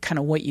kind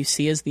of what you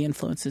see as the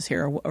influences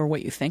here, or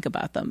what you think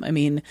about them. I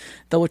mean,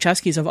 the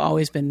Wachowskis have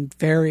always been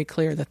very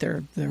clear that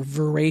they're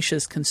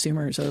voracious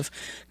consumers of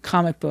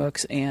comic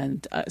books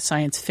and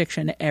science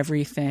fiction,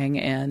 everything,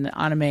 and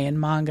anime and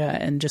manga,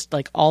 and just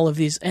like all of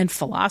these, and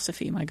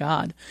philosophy. My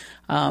God,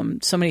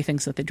 so many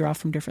things that they draw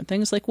from different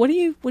things. Like, what do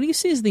you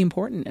see as the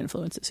important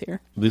influences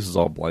here? This is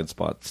all blind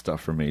spot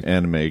stuff for me.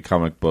 Anime,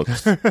 comic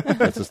books.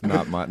 That's just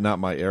not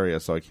my area,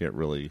 so I can't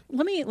really.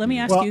 Let me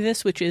ask you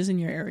this, which is in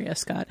your area,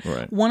 Scott.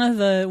 Right. When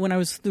I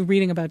was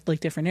reading about like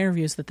different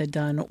interviews that they'd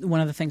done,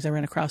 one of the things I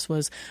ran across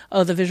was,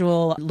 the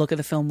visual look of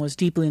the film was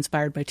deeply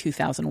inspired by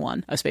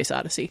 2001: A Space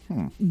Odyssey.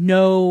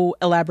 No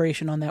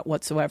elaboration on that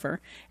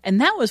whatsoever,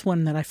 and that was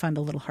one that I find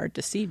a little hard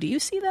to see. Do you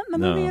see that in the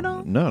movie at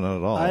all? No, not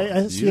at all.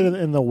 I see it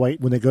in the white,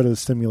 when they go to the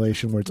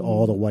simulation where it's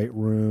all the white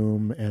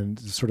room and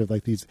sort of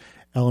like these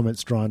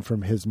elements drawn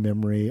from his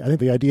memory. I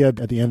think the idea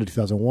at the end of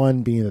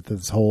 2001 being that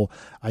this whole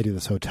idea of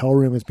this hotel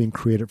room is being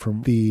created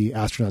from the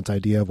astronaut's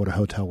idea of what a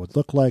hotel would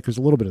look like. There's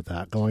a little bit of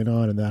that going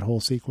on in that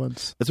whole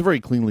sequence. It's a very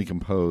cleanly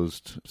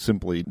composed,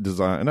 simply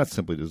designed, not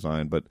simply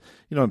designed, but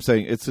you know what I'm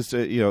saying? It's just,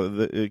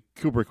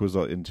 Kubrick was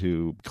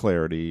into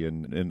clarity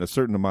and a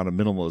certain amount of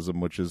minimalism,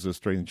 which is a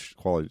strange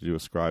quality to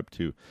ascribe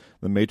to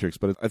The Matrix,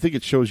 but I think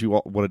it shows you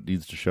what it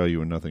needs to show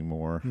you and nothing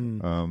more.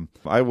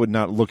 I would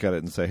not look at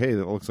it and say, hey,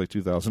 that looks like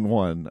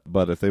 2001,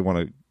 but if they want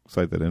to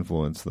cite that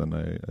influence, then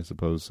I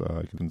suppose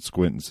I can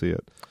squint and see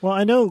it. Well,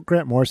 I know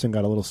Grant Morrison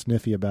got a little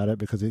sniffy about it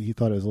because he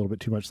thought it was a little bit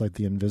too much like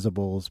The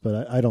Invisibles,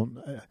 but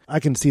I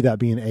can see that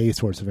being a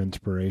source of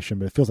inspiration,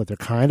 but it feels like they're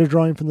kind of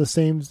drawing from the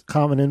same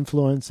common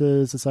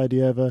influences, this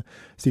idea of a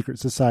secret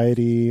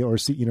society or,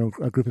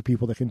 a group of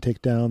people that can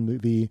take down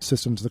the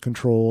systems of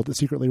control that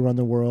secretly run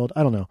the world.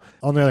 I don't know.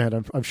 On the other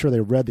hand, I'm sure they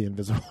read The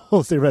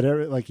Invisibles. They read,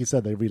 like you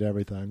said, they read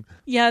everything.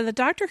 Yeah, the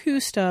Doctor Who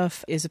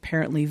stuff is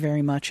apparently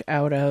very much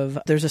out of,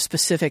 there's a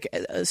specific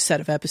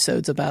set of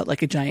episodes about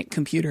like a giant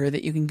computer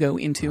that you can go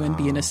into and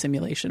be in a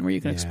simulation where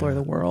you can explore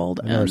the world.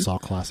 I never saw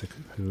classic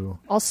Who.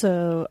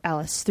 Also,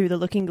 Alice Through the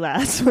Looking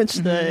Glass, which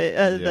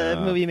the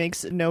movie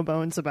makes no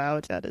bones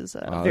about. That is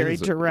a very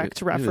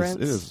direct reference.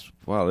 It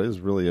is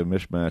really a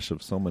mishmash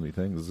of so many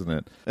things, isn't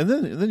it? And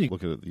then you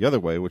look at it the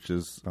other way, which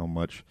is how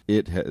much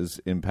it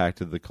has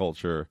impacted the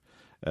culture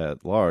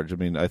at large. I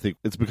mean, I think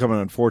it's become an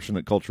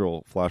unfortunate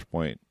cultural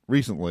flashpoint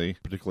recently,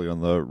 particularly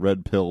on the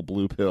red pill,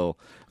 blue pill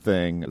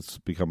thing. It's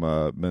become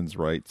a men's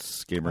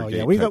rights Gamergate. Oh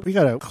yeah, we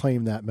got to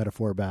claim that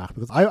metaphor back,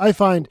 because I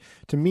find,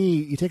 to me,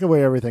 you take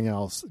away everything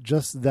else,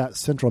 just that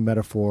central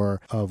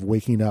metaphor of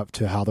waking up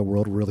to how the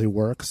world really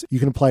works. You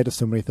can apply it to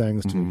so many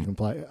things. You can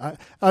apply.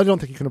 I don't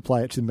think you can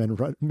apply it to the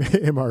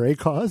MRA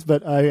cause,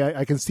 but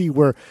I can see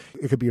where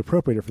it could be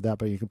appropriated for that.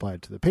 But you can apply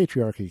it to the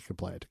patriarchy. You can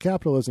apply it to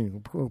capitalism.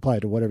 You can apply it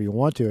to whatever you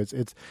want to.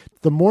 It's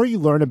the more you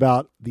learn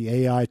about the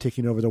AI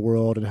taking over the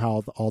world and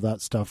how all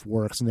that stuff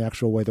works and the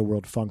actual way the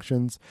world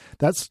functions,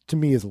 that's, to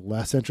me, is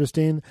less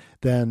interesting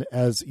than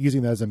as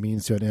using that as a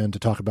means to an end to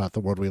talk about the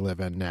world we live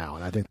in now.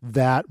 And I think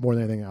that, more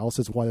than anything else,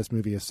 is why this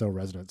movie is so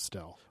resonant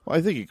still. Well,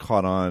 I think it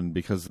caught on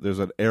because there's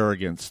an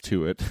arrogance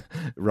to it,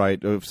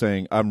 right? Of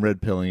saying, I'm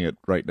red pilling it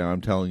right now. I'm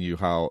telling you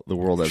how the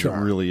world as it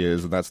really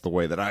is, and that's the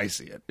way that I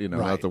see it.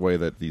 Not the way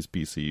that these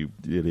PC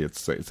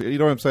idiots say. So, you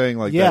know what I'm saying?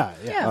 Like yeah.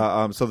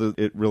 So that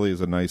it really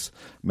is a nice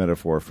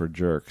metaphor for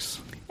jerks.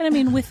 And I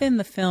mean, within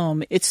the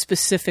film, it's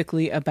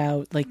specifically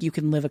about, like, you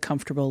can live a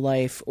comfortable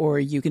life, or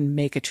you can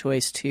make a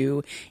choice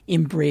to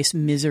embrace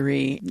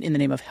misery in the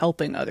name of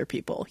helping other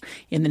people,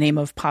 in the name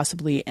of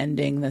possibly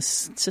ending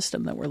this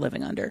system that we're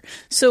living under.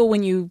 So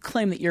when you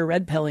claim that you're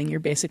red pilling, you're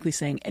basically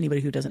saying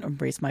anybody who doesn't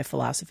embrace my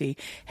philosophy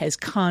has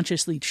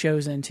consciously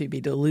chosen to be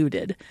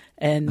deluded.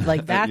 And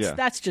like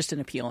that's just an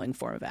appealing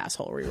form of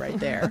assholery right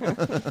there.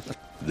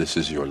 This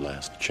is your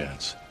last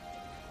chance.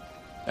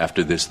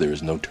 After this, there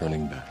is no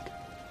turning back.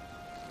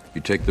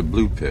 You take the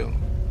blue pill,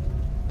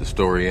 the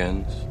story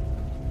ends.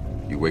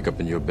 You wake up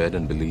in your bed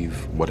and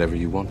believe whatever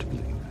you want to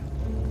believe.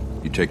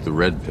 You take the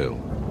red pill,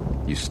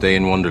 you stay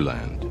in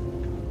Wonderland,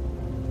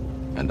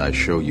 and I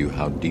show you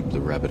how deep the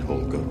rabbit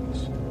hole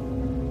goes.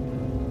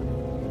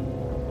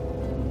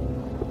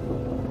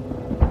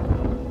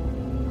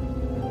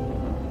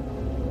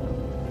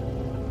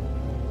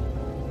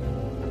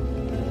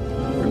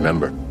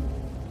 Remember,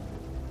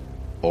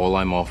 all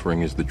I'm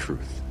offering is the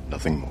truth,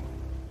 nothing more.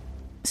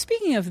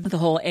 Speaking of the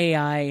whole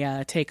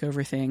AI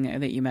takeover thing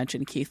that you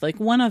mentioned, Keith, like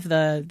one of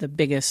the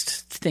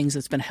biggest things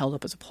that's been held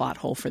up as a plot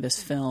hole for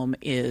this film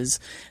is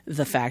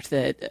the fact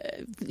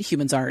that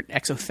humans aren't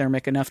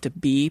exothermic enough to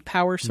be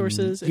power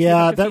sources.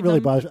 Yeah, that really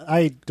bothers me.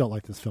 I don't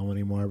like this film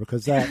anymore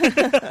because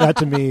that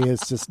to me is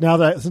just,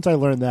 since I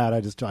learned that,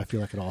 I feel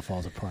like it all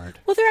falls apart.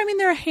 Well,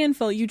 there are a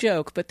handful, you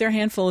joke, but there are a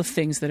handful of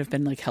things that have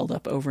been like held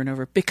up over and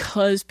over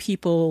because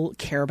people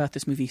care about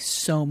this movie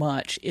so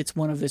much. It's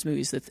one of those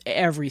movies that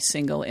every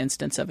single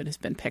instance of it has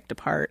been picked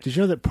apart. Did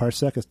you know that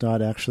parsec is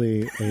not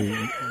actually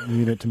a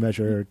unit to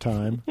measure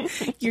time?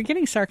 You're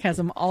getting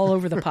sarcasm all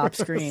over the pop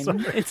screen.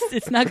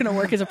 It's not going to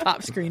work as a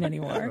pop screen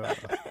anymore.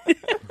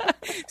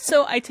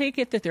 So I take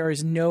it that there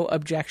is no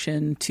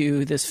objection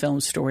to this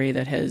film's story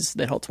that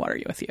holds water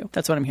with you.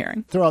 That's what I'm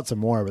hearing. Throw out some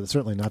more, but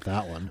certainly not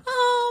that one.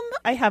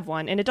 I have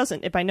one, and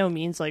it by no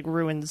means like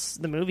ruins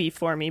the movie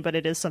for me, but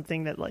it is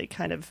something that like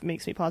kind of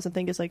makes me pause and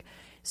think, is like,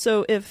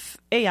 so if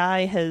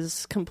AI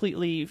has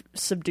completely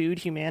subdued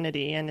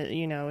humanity and,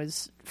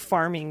 is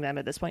farming them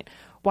at this point,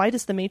 why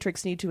does the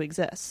Matrix need to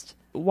exist?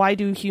 Why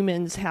do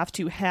humans have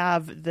to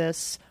have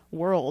this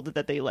world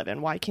that they live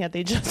in? Why can't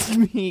they just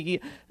be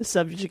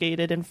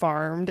subjugated and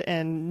farmed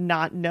and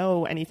not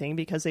know anything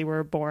because they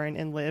were born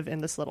and live in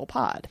this little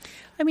pod?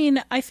 I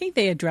mean, I think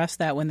they address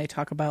that when they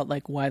talk about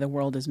like why the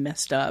world is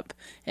messed up,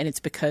 and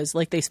it's because,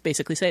 like they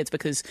basically say, it's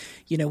because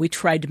we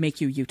tried to make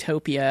you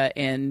utopia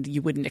and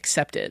you wouldn't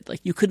accept it.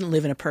 Like you couldn't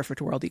live in a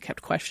perfect world, you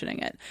kept questioning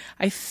it.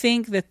 I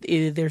think that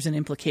there's an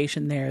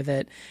implication there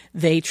that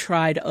they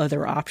tried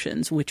other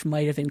options, which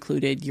might have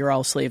included you're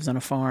all slaves on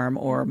a farm,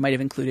 or might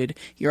have included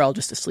you're all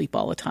just asleep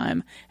all the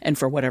time, and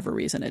for whatever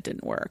reason it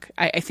didn't work.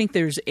 I think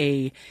there's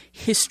a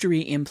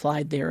history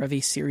implied there of a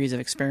series of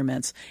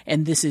experiments,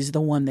 and this is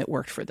the one that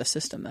worked for the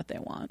system that they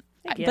want.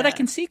 Yeah. But I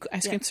can certainly see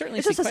questioning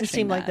it just doesn't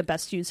seem like the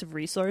best use of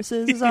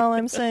resources is all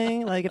I'm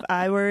saying. Like if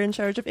I were in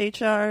charge of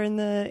HR in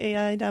the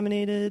AI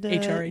dominated AI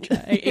HR.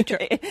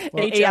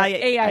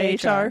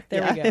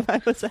 There we go. If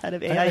I was the head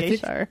of AI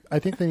HR. I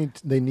think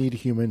they need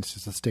humans to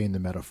sustain the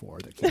metaphor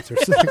that keeps their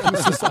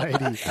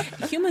society.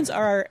 Humans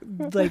are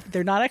like,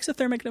 they're not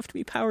exothermic enough to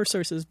be power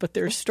sources, but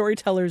they're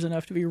storytellers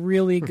enough to be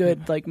really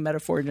good like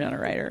metaphor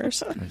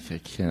generators. I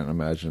can't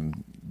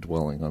imagine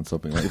dwelling on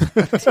something like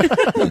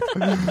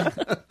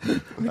that.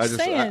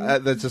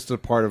 That's just a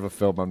part of a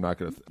film I'm not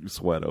going to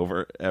sweat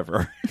over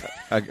ever.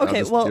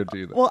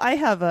 Well, I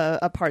have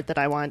a part that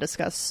I want to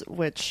discuss,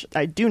 which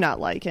I do not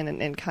like,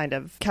 and kind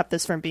of kept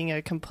this from being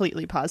a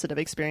completely positive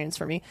experience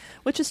for me,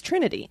 which is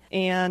Trinity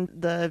and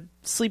the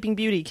Sleeping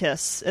Beauty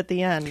kiss at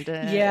the end.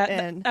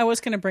 I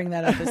was going to bring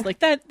that up as like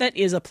that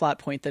is a plot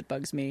point that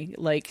bugs me.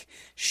 Like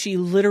she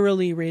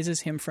literally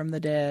raises him from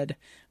the dead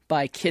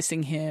by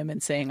kissing him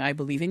and saying, I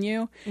believe in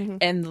you. Mm-hmm.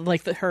 And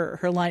like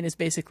her line is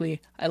basically,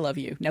 I love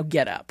you. Now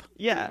get up.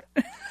 Yeah.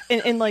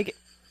 and like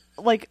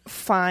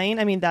fine.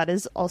 I mean, that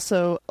is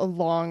also a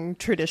long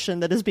tradition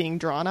that is being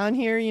drawn on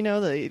here,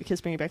 the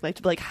kiss bringing back life.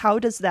 But like, how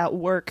does that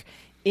work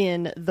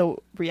in the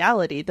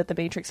reality that the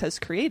Matrix has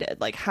created?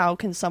 Like, how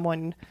can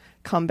someone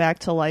come back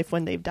to life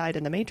when they've died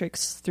in the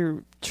Matrix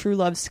through true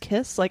love's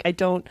kiss. Like, I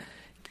don't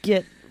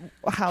get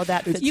how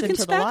that fits you can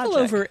into the logic. spackle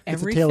over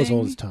everything. It's a tale as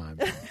old as time.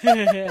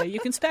 You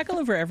can spackle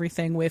over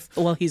everything with,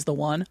 well, he's the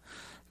one.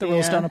 The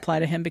rules don't apply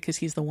to him because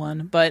he's the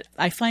one. But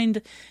I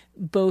find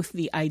both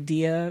the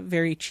idea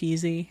very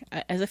cheesy,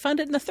 as I found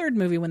it in the third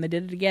movie when they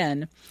did it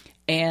again,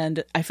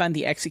 and I find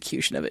the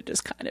execution of it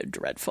just kind of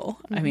dreadful.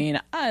 Mm-hmm. I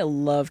mean, I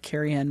love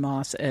Carrie-Anne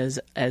Moss as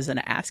an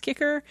ass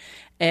kicker,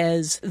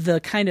 as the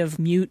kind of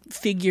mute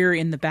figure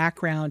in the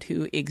background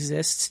who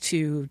exists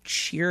to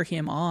cheer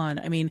him on.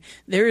 I mean,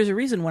 there is a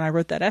reason when I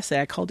wrote that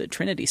essay, I called it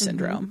Trinity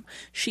Syndrome. Mm-hmm.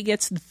 She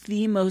gets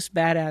the most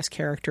badass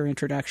character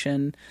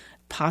introduction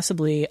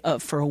possibly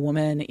for a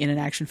woman in an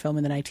action film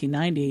in the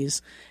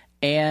 1990s.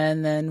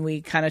 And then we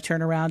kind of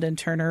turn around and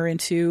turn her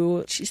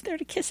into, she's there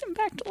to kiss him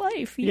back to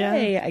life.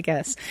 Yay, I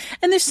guess.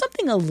 And there's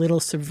something a little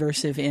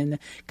subversive in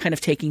kind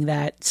of taking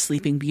that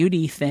Sleeping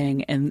Beauty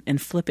thing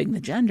and flipping the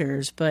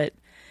genders, but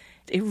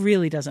it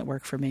really doesn't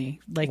work for me.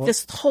 Like,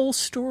 this whole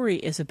story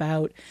is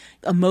about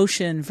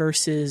emotion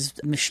versus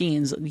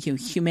machines,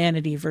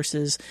 humanity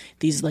versus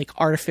these like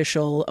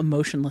artificial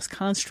emotionless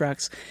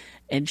constructs.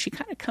 And she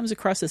kind of comes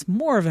across as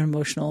more of an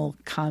emotional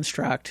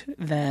construct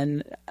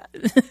than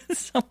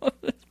some of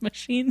the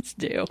machines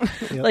do.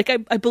 Yep. Like,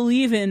 I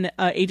believe in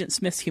Agent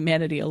Smith's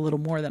humanity a little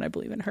more than I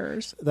believe in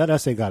hers. That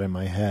essay got in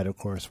my head, of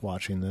course,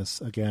 watching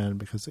this again,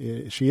 because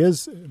she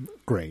is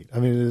great.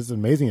 I mean, it is an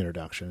amazing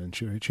introduction, and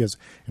she has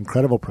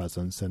incredible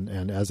presence.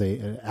 And as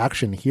an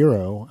action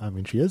hero, I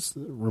mean, she is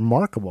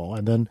remarkable.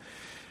 And then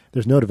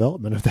there's no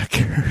development of that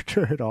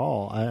character at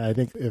all. I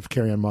think if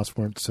Carrie-Anne Moss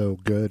weren't so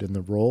good in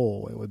the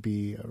role, it would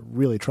be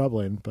really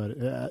troubling. But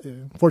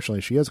fortunately,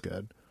 she is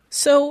good.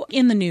 So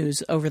in the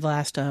news over the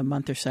last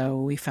month or so,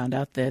 we found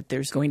out that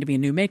there's going to be a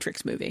new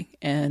Matrix movie.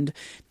 And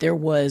there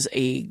was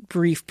a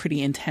brief,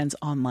 pretty intense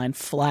online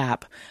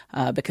flap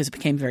because it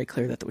became very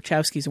clear that the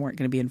Wachowskis weren't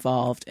going to be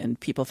involved and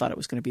people thought it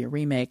was going to be a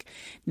remake.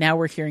 Now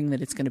we're hearing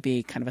that it's going to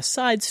be kind of a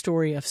side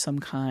story of some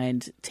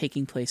kind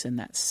taking place in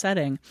that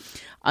setting.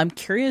 I'm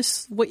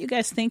curious what you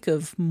guys think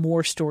of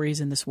more stories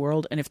in this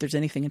world and if there's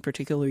anything in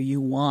particular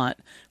you want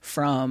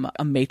from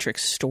a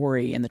Matrix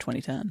story in the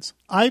 2010s.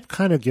 I've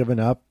kind of given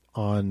up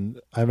on,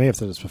 I may have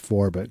said this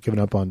before, but given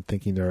up on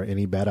thinking there are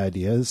any bad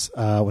ideas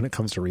when it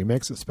comes to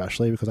remakes,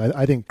 especially because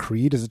I think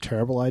Creed is a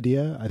terrible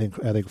idea. I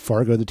think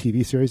Fargo, the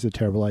TV series, is a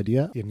terrible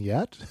idea. And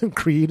yet,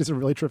 Creed is a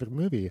really terrific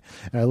movie.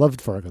 And I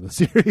loved Fargo, the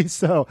series.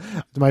 So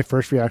my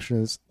first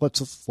reaction is, let's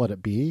just let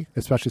it be,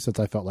 especially since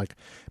I felt like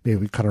maybe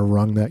we kind of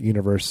wrung that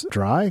universe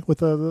dry with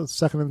the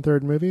second and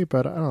third movie.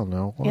 But I don't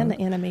know. And the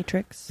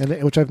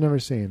Animatrix. Which I've never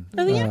seen.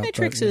 No, the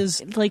Animatrix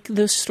is, like,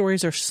 those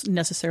stories are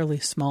necessarily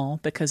small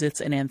because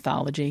it's an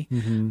anthology.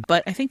 Mm-hmm.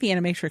 But I think the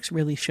Animatrix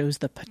really shows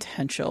the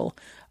potential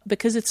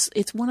because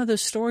it's one of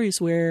those stories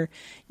where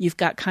you've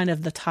got kind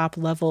of the top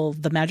level,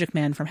 the magic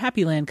man from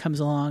Happy Land comes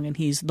along and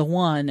he's the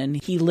one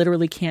and he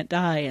literally can't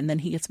die and then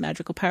he gets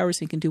magical powers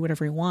and he can do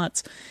whatever he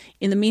wants.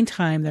 In the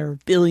meantime, there are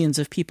billions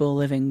of people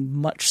living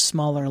much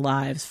smaller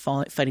lives,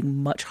 fighting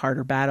much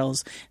harder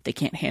battles they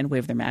can't hand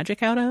wave their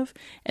magic out of.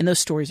 And those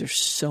stories are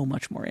so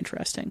much more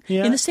interesting.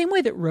 Yeah. In the same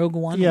way that Rogue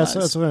One was. Yeah,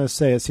 so that's what I was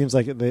going to say. It seems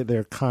like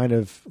they're kind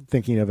of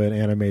thinking of an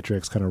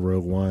Animatrix kind of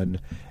Rogue One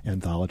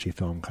anthology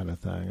film kind of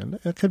thing. And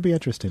it could be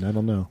interesting. I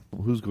don't know.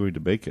 Who's going to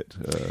make it?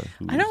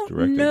 I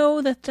don't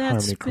know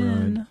that's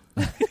been...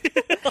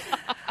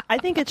 I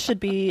think it should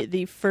be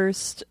the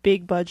first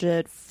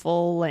big-budget,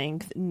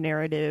 full-length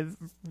narrative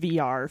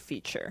VR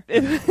feature.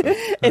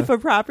 If a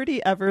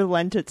property ever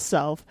lent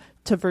itself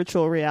to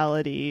virtual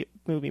reality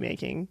movie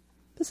making,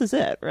 this is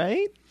it,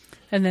 right?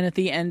 And then at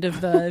the end of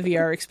the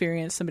VR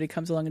experience, somebody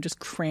comes along and just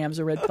crams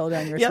a red pill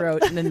down your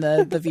throat, and then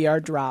the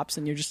VR drops,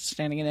 and you're just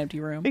standing in an empty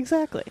room.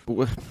 Exactly.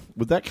 Would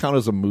that count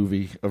as a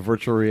movie, a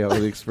virtual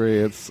reality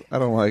experience? I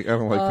don't like this. I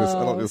don't like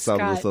the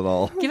sound of this at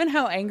all. Given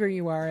how angry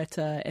you are at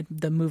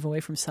the move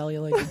away from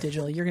celluloid to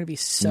digital, you're going to be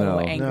so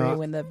angry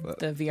when the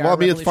VR. Well, I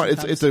mean, it's fun.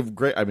 It's a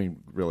great. I mean,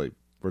 really,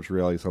 virtual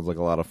reality sounds like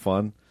a lot of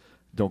fun.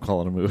 Don't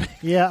call it a movie.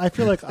 Yeah, I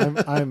feel like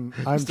I'm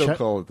still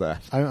call it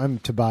that. I'm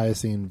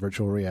Tobiasing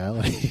virtual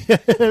reality.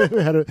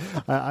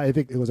 I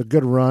think it was a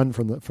good run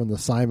from the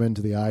Simon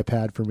to the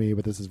iPad for me,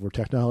 but this is where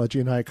technology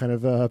and I kind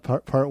of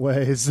part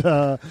ways.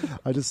 My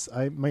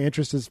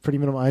interest is pretty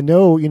minimal. I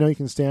know you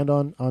can stand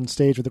on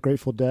stage with the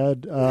Grateful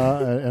Dead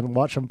and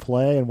watch them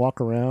play and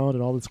walk around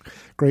and all this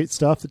great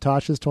stuff that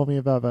Tasha's told me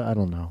about, but I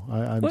don't know.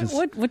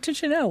 What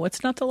did you know?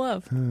 What's not to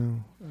love?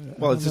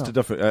 Well, it's just a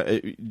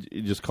different.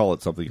 You just call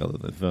it something other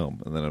than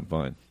film, and then I'm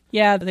fine.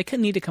 Yeah, they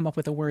need to come up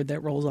with a word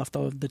that rolls off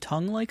the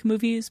tongue like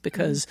movies,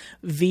 because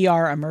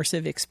VR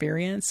immersive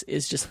experience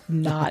is just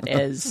not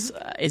as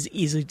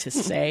easy to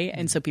say,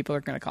 and so people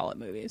are going to call it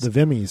movies. The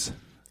Vimmies.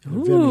 The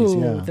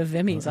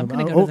Vimmies. I'm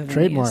going to go to the Vimmies.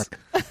 Trademark.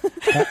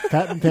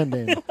 Patent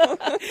pending.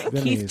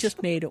 Keith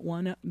just made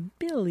 $1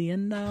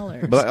 billion.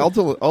 But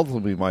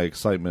ultimately, my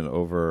excitement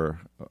over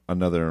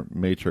another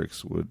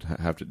Matrix would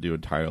have to do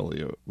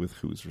entirely with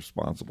who's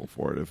responsible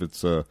for it. If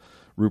it's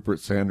Rupert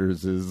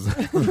Sanders is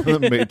the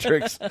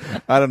Matrix.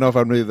 I don't know if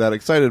I'm really that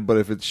excited, but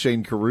if it's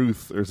Shane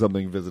Carruth or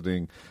something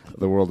visiting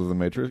the world of the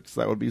Matrix,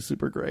 that would be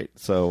super great.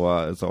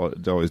 So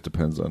it always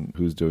depends on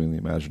who's doing the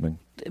imagining.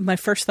 My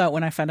first thought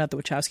when I found out the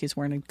Wachowskis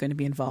weren't going to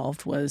be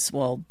involved was,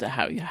 well,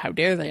 how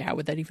dare they? How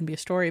would that even be a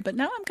story? But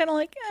now I'm kind of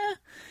like,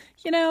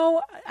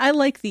 I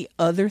like the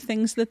other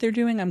things that they're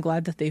doing. I'm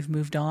glad that they've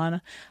moved on.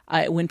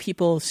 When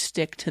people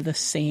stick to the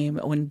same,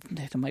 when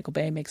Michael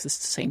Bay makes the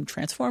same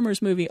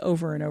Transformers movie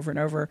over and over and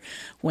over,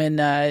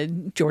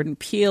 when Jordan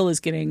Peele is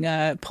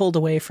getting pulled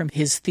away from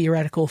his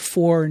theoretical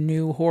 4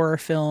 new horror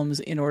films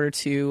in order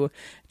to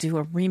do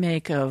a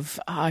remake of,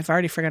 I've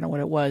already forgotten what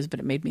it was, but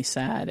it made me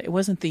sad. It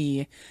wasn't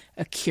the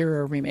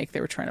Akira remake they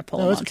were trying to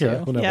pull him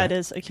onto. Yeah, it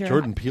is Akira.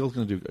 Jordan Peele's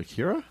going to do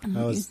Akira?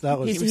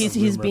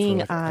 He's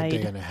being eyed. A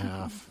day and a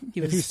half.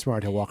 If he's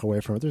smart, he'll walk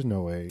away from it. There's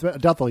no way. I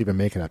doubt they'll even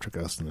make it after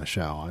Ghost in the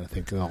Shell. I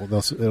think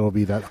it'll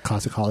be that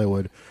classic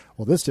Hollywood.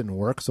 Well, this didn't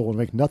work, so we'll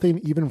make nothing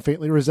even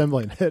faintly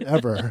resembling it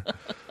ever.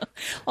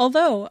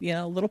 Although,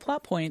 little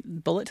plot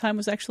point, Bullet Time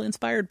was actually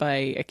inspired by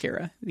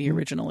Akira, the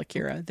original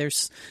Akira.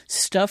 There's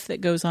stuff that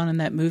goes on in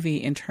that movie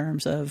in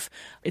terms of,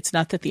 it's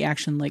not that the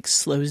action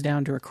slows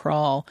down to a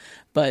crawl,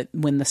 but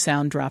when the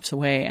sound drops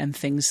away and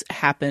things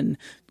happen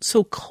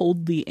so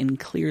coldly and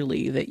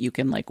clearly that you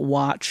can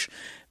watch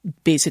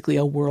basically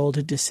a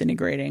world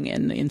disintegrating.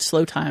 And in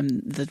Slow Time,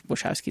 the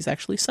Wachowskis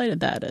actually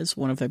cited that as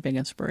one of their big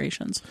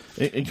inspirations.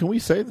 And can we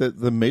say that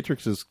The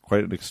Matrix is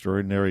quite an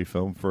extraordinary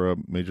film for a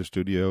major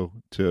studio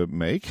to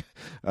make?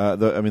 The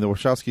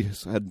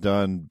Wachowskis had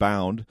done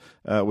Bound,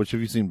 which, if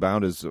you've seen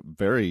Bound, is a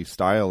very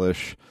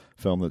stylish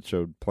film that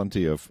showed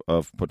plenty of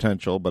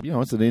potential, but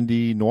it's an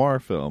indie noir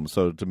film.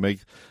 So to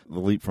make the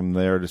leap from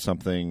there to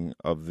something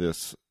of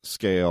this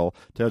scale,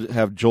 to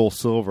have Joel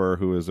Silver,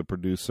 who is a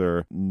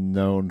producer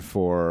known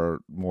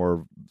for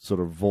more sort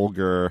of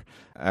vulgar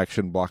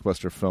action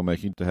blockbuster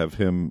filmmaking, to have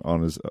him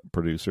on as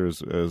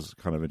producers is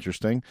kind of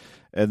interesting.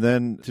 And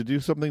then to do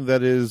something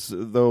that is,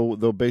 though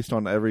based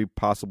on every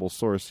possible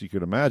source you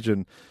could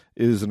imagine,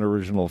 is an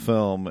original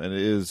film and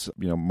is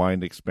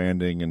mind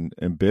expanding and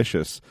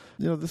ambitious.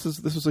 This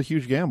was a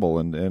huge gamble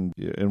and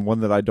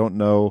one that I don't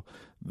know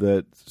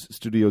that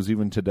studios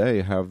even today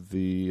have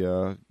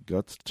the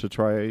guts to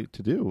try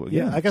to do.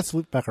 Yeah, I guess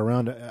loop back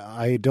around.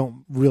 I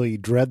don't really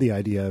dread the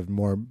idea of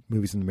more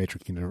movies in the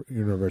Matrix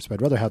universe, but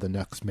I'd rather have the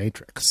next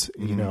Matrix,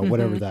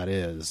 whatever that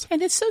is.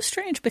 And it's so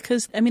strange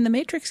because, the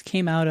Matrix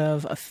came out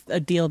of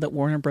a deal that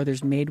Warner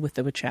Brothers made with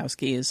the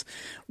Wachowskis,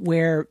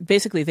 where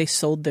basically they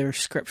sold their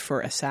script for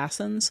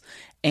Assassins,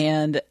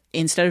 and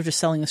instead of just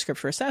selling the script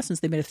for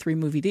Assassins, they made a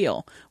 3-movie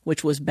deal,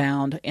 which was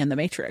Bound and The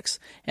Matrix.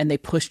 And they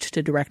pushed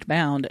to direct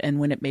Bound, and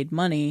when it made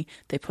money,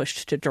 they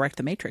pushed to direct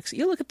The Matrix.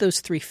 You look at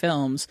those 3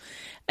 films,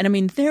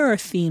 and there are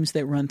themes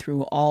that run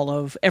through all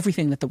of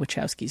everything that the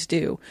Wachowskis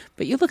do.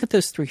 But you look at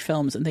those 3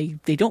 films, and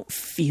they don't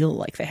feel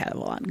like they have a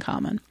lot in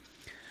common.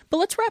 But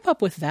let's wrap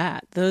up with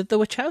that. The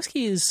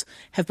Wachowskis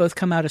have both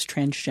come out as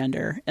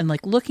transgender, and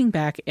looking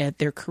back at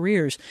their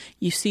careers,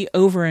 you see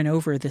over and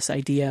over this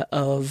idea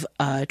of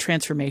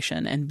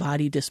transformation and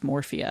body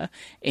dysmorphia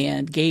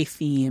and gay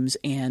themes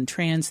and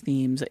trans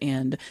themes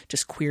and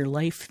just queer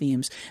life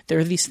themes. There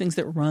are these things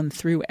that run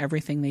through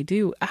everything they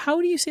do.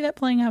 How do you see that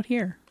playing out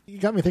here? You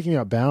got me thinking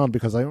about Bound,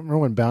 because I remember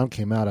when Bound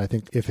came out, I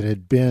think if it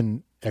had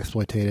been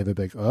exploitative, it'd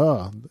be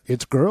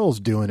it's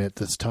girls doing it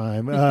this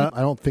time. I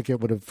don't think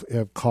it would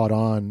have caught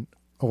on.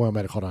 Well, it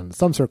might have caught on in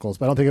some circles,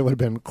 but I don't think it would have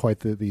been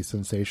quite the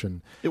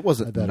sensation. It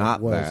wasn't that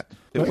not it was. that.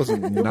 It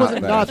wasn't it not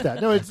wasn't that. Not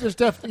that. No, there's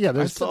definitely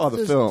I saw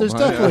the film. There's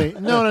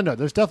definitely no.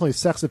 There's definitely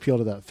sex appeal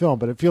to that film,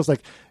 but it feels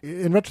like,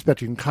 in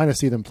retrospect, you can kind of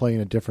see them playing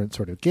a different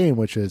sort of game,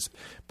 which is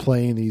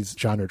playing these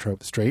genre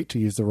tropes straight, to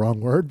use the wrong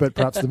word, but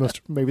perhaps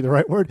maybe the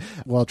right word,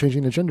 while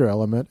changing the gender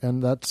element,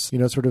 and that's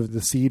sort of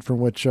the seed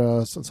from which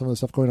some of the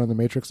stuff going on in the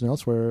Matrix and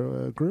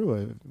elsewhere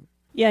grew.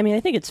 Yeah, I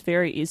think it's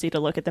very easy to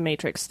look at the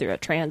Matrix through a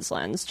trans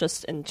lens,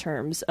 just in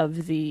terms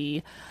of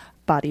the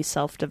body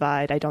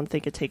self-divide. I don't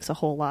think it takes a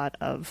whole lot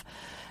of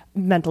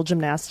mental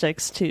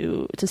gymnastics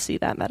to see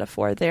that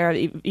metaphor there,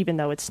 even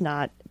though it's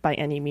not by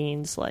any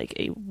means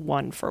a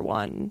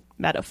one-for-one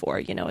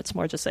metaphor. It's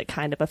more just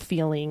kind of a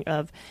feeling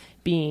of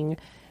being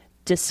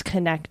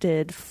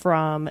disconnected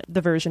from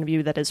the version of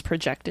you that is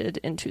projected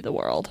into the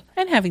world.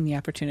 And having the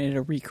opportunity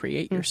to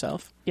recreate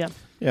yourself. Yeah.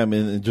 Yeah,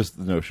 just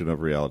the notion of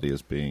reality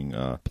as being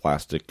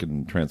plastic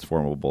and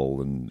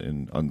transformable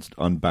and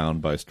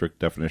unbound by strict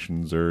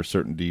definitions or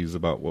certainties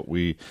about what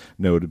we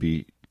know to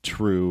be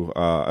true.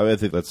 I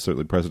think that's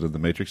certainly present in The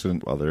Matrix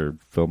and other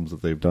films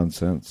that they've done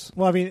since.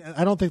 Well,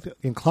 I don't think that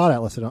in Cloud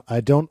Atlas,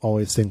 I don't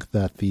always think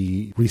that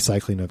the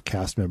recycling of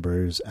cast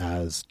members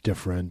as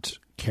different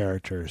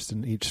characters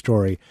in each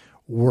story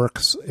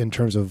works in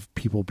terms of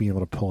people being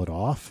able to pull it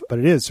off, but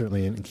it is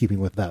certainly in keeping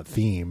with that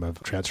theme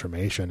of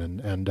transformation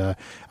and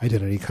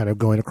identity kind of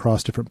going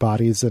across different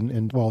bodies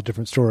and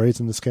different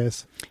stories in this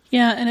case.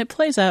 Yeah, and it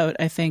plays out,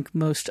 I think,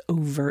 most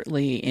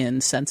overtly in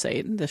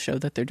Sense8, the show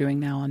that they're doing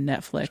now on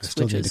Netflix. I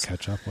still need to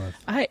catch up with.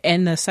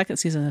 And the second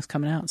season is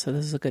coming out, so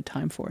this is a good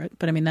time for it.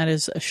 But I mean, that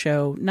is a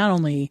show not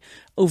only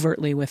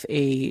overtly with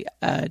a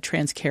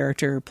trans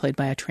character played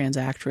by a trans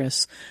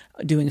actress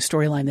doing a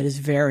storyline that is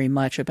very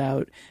much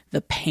about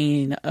the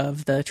pain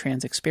of the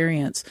trans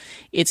experience.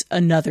 It's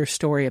another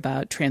story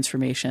about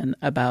transformation,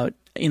 about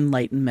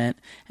enlightenment,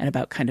 and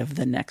about kind of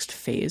the next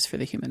phase for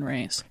the human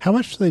race. How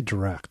much do they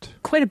direct?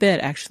 Quite a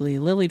bit, actually.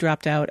 Lily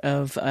dropped out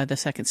of the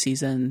second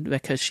season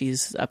because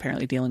she's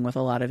apparently dealing with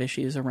a lot of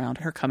issues around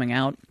her coming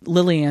out.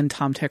 Lily and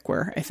Tom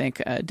Tykwer, I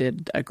think,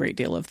 did a great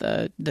deal of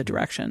the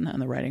direction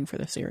and the writing for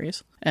the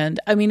series. And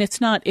I mean, it's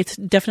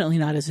definitely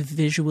not as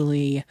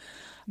visually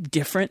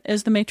different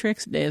as The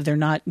Matrix. They're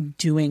not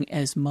doing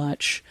as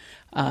much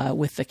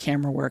with the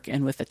camera work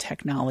and with the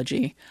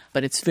technology,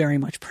 but it's very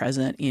much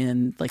present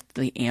in like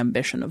the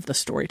ambition of the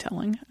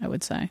storytelling, I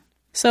would say.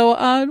 So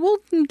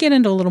we'll get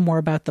into a little more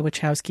about the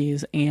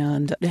Wachowskis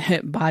and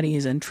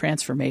bodies and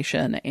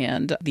transformation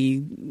and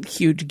the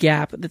huge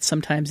gap that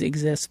sometimes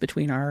exists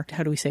between our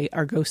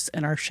ghosts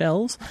and our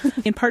shells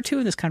in part 2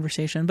 of this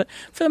conversation. But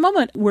for the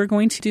moment, we're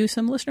going to do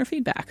some listener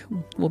feedback.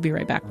 We'll be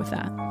right back with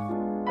that.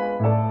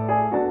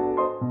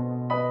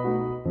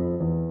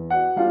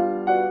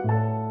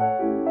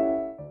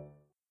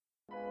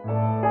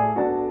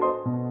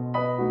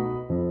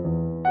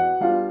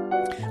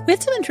 We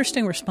had some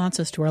interesting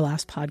responses to our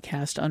last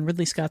podcast on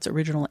Ridley Scott's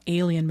original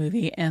Alien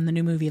movie and the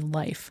new movie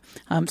Life.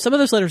 Some of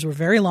those letters were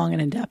very long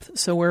and in-depth,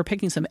 so we're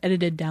picking some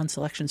edited down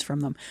selections from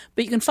them.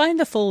 But you can find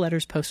the full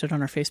letters posted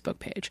on our Facebook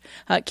page.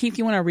 Keith,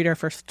 you want to read our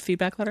first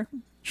feedback letter?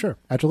 Sure.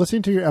 After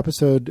listening to your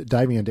episode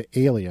diving into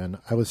Alien,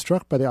 I was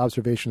struck by the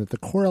observation that the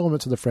core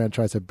elements of the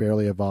franchise have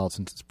barely evolved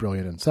since its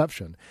brilliant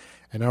inception,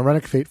 an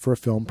ironic fate for a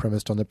film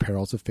premised on the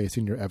perils of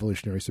facing your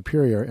evolutionary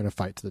superior in a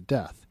fight to the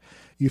death.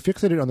 You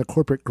fixated on the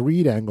corporate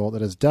greed angle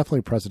that is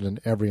definitely present in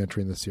every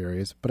entry in the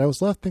series, but I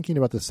was left thinking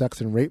about the sex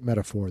and rape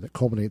metaphor that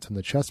culminates in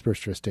the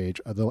chestburster stage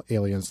of the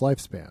Alien's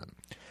lifespan.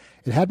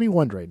 It had me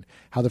wondering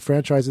how the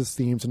franchise's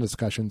themes and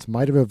discussions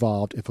might have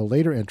evolved if a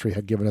later entry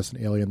had given us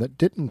an alien that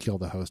didn't kill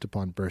the host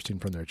upon bursting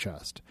from their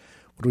chest.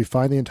 Would we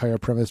find the entire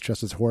premise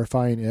just as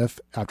horrifying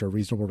if, after a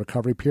reasonable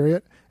recovery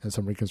period and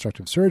some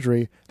reconstructive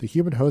surgery, the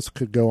human host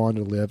could go on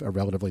to live a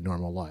relatively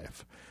normal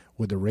life?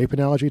 Would the rape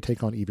analogy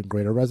take on even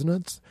greater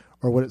resonance?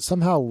 Or would it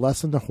somehow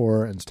lessen the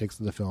horror and stakes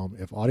of the film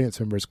if audience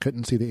members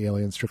couldn't see the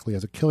alien strictly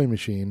as a killing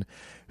machine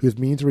whose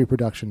means of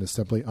reproduction is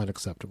simply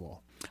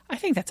unacceptable? I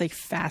think that's a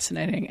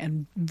fascinating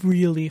and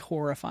really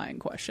horrifying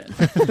question.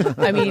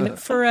 I mean,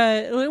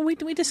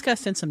 we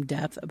discussed in some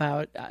depth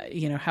about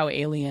how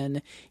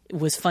Alien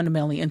was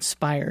fundamentally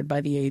inspired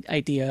by the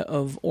idea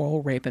of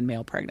oral rape and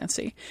male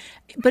pregnancy.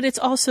 But it's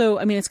also,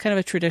 I mean, it's kind of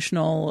a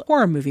traditional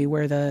horror movie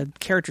where the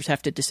characters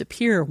have to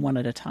disappear one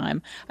at a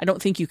time. I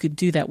don't think you could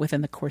do that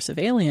within the course of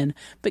Alien,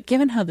 but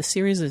given how the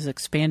series has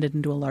expanded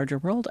into a larger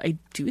world, I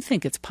do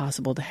think it's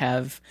possible to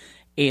have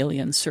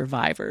alien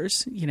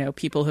survivors,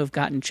 people who have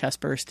gotten chest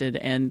bursted.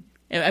 And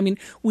I mean,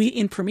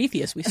 in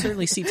Prometheus, we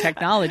certainly see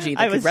technology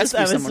that could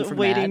rescue someone from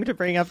that. I was waiting to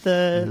bring up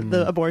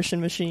the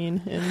abortion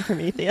machine in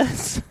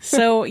Prometheus.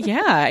 So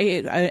yeah,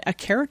 a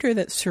character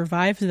that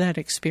survives that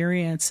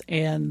experience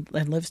and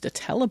lives to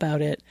tell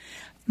about it.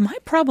 My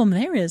problem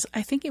there is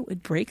I think it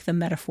would break the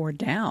metaphor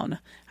down.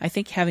 I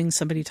think having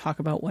somebody talk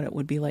about what it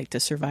would be like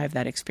to survive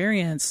that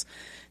experience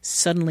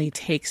suddenly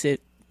takes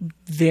it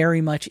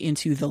very much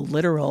into the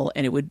literal,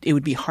 and it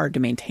would be hard to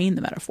maintain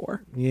the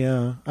metaphor.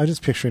 Yeah, I'm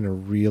just picturing a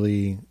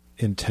really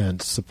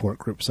intense support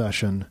group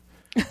session.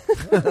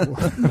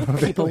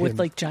 People with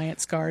like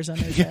giant scars on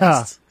their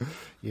chests.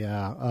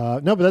 Yeah.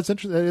 No, but that's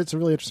interesting. It's a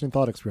really interesting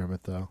thought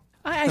experiment, though.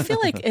 I feel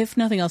like, if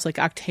nothing else, like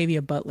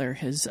Octavia Butler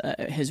has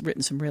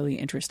written some really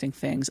interesting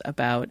things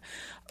about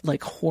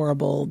like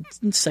horrible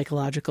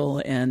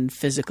psychological and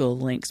physical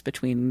links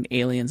between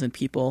aliens and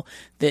people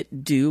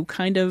that do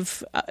kind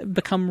of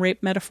become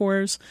rape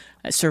metaphors,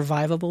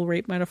 survivable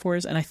rape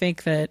metaphors. And I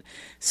think that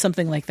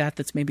something like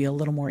that's maybe a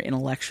little more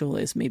intellectual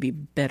is maybe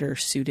better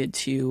suited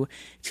to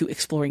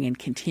exploring and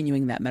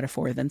continuing that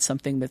metaphor than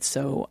something that's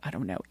so, I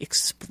don't know,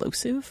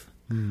 explosive.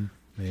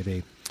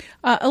 Maybe.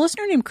 A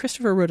listener named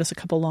Christopher wrote us a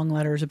couple long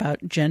letters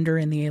about gender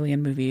in the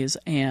Alien movies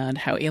and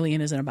how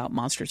Alien isn't about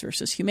monsters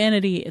versus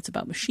humanity. It's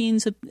about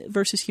machines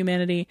versus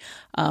humanity,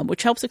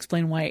 which helps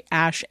explain why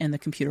Ash and the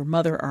computer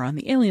mother are on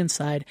the alien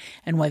side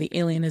and why the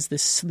alien is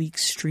this sleek,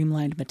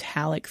 streamlined,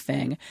 metallic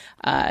thing.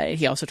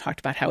 He also talked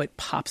about how it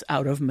pops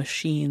out of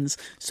machines,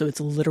 so it's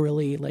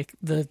literally like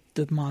the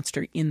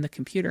monster in the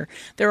computer.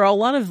 There are a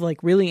lot of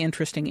like really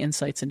interesting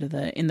insights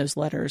in those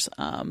letters,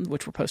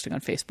 which we're posting on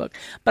Facebook.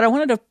 But I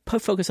wanted to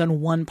focus on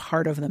one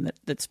part of them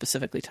that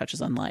specifically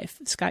touches on life.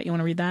 Scott, you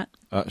want to read that?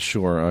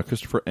 Sure.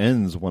 Christopher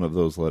ends one of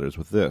those letters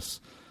with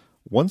this.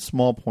 One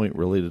small point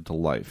related to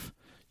life.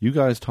 You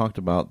guys talked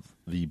about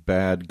the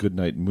bad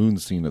Goodnight Moon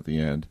scene at the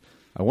end.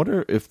 I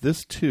wonder if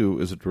this, too,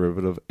 is a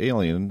derivative of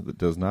Alien that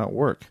does not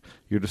work.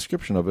 Your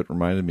description of it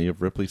reminded me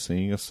of Ripley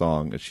singing a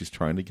song as she's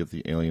trying to get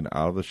the alien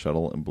out of the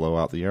shuttle and blow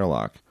out the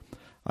airlock.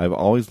 I've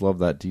always loved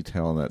that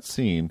detail in that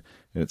scene,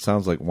 and it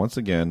sounds like, once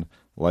again,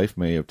 life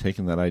may have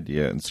taken that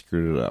idea and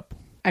screwed it up.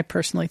 I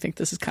personally think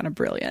this is kind of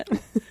brilliant.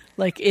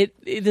 Like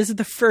this is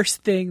the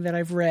first thing that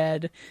I've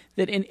read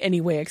that in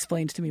any way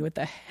explains to me what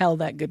the hell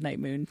that Goodnight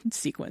Moon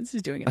sequence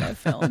is doing in that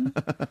film.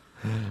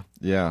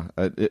 Yeah,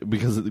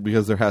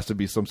 because there has to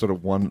be some sort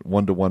of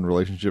one-to-one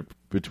relationship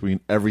between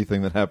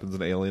everything that happens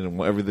in Alien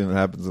and everything that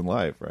happens in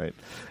life, right?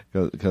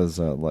 Because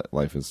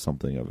life is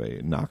something of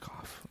a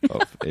knockoff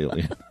of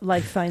Alien.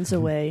 Life finds a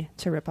way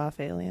to rip off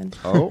Alien.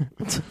 Oh,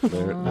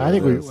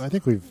 I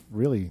think we've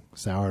really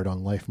soured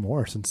on life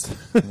more since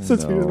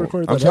we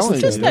recorded that.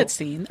 Just that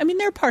scene. I mean,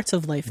 there are parts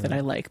of life that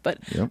I like, but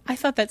I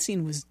thought that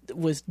scene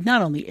was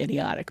not only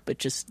idiotic, but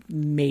just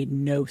made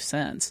no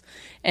sense.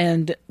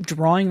 And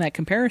drawing that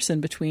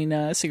comparison between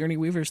Sigourney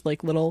Weaver's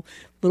like little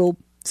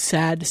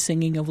sad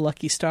singing of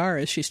Lucky Star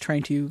as she's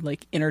trying to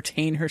like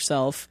entertain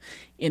herself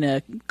in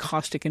a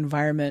caustic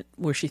environment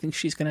where she thinks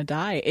she's going to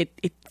die.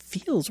 It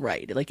feels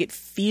right. Like it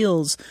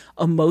feels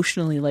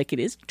emotionally like it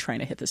is trying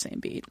to hit the same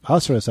beat. I'll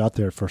throw this out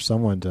there for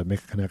someone to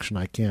make a connection.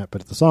 I can't,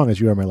 but the song is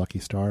 "You Are My Lucky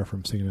Star"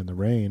 from Singing in the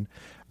Rain.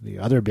 The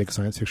other big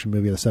science fiction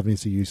movie of the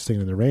 70s to use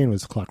Singing in the Rain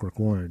was Clockwork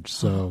Orange.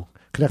 So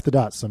connect the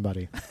dots,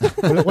 somebody.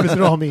 What does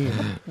it all mean?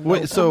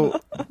 Wait, so...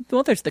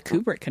 Well, there's the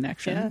Kubrick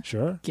connection. Yeah.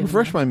 Sure.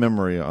 Refresh my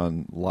memory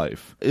on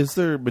life. Is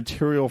there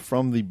material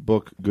from the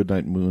book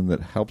Goodnight Moon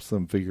that helps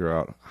them figure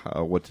out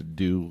what to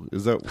do?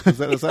 Does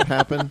that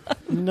happen?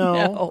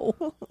 No.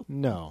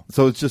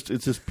 So it's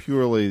just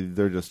purely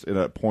they're just at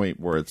a point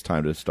where it's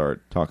time to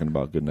start talking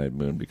about Goodnight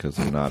Moon because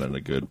they're not in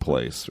a good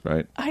place,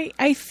 right?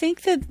 I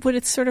think that what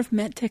it's sort of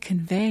meant to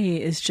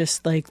convey is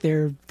just like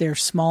their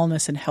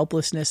smallness and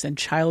helplessness and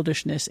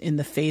childishness in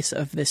the face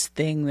of this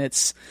thing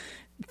that's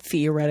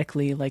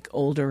theoretically like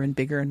older and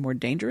bigger and more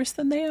dangerous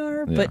than they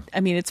are. Yeah. But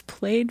I mean, it's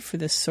played for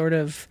this sort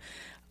of,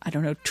 I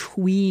don't know,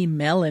 twee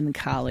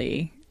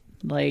melancholy,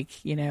 like,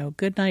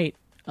 good night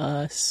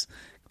us,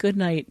 good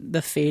night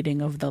the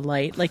fading of the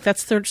light. Like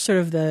that's sort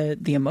of the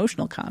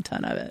emotional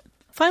content of it.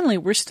 Finally,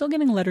 we're still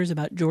getting letters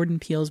about Jordan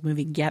Peele's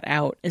movie Get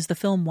Out as the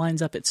film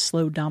winds up its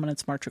slow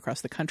dominance march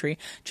across the country.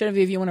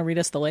 Genevieve, you want to read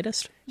us the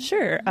latest?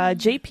 Sure.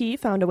 JP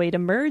found a way to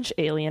merge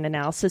Alien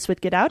analysis with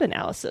Get Out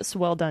analysis.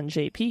 Well done,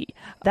 JP.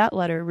 That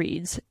letter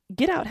reads,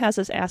 Get Out has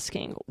us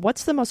asking,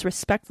 what's the most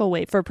respectful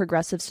way for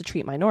progressives to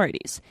treat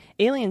minorities?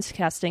 Alien's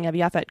casting of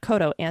Yaphet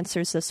Kotto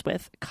answers this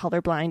with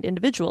colorblind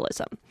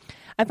individualism.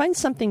 I find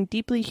something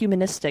deeply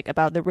humanistic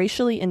about the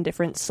racially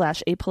indifferent /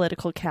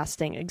 apolitical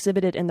casting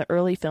exhibited in the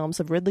early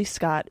films of Ridley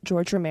Scott,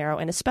 George Romero,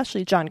 and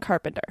especially John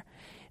Carpenter.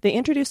 They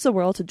introduce the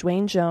world to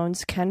Dwayne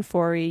Jones, Ken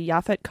Foree,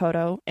 Yaphet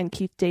Kotto, and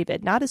Keith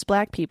David, not as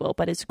black people,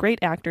 but as great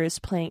actors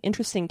playing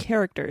interesting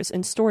characters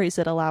in stories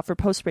that allow for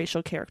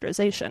post-racial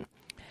characterization.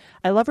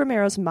 I love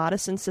Romero's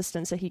modest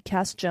insistence that he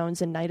cast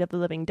Jones in Night of the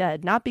Living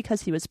Dead, not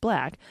because he was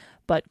black,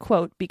 but,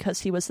 quote,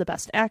 because he was the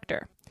best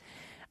actor.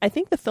 I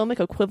think the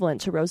filmic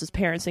equivalent to Rose's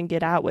parents in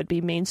Get Out would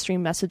be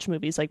mainstream message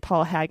movies like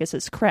Paul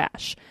Haggis's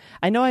Crash.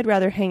 I know I'd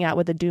rather hang out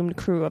with the doomed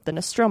crew of the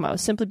Nostromo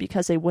simply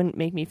because they wouldn't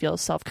make me feel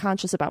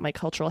self-conscious about my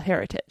cultural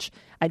heritage.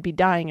 I'd be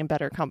dying in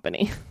better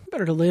company.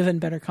 Better to live in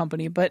better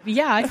company. But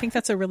yeah, I think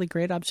that's a really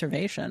great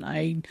observation.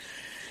 I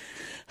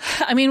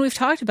mean, we've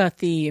talked about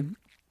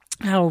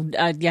how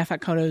Yaphet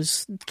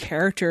Kotto's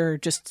character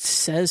just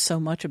says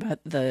so much about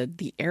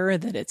the era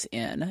that it's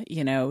in,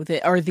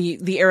 the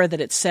era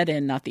that it's set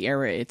in, not the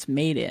era it's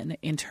made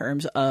in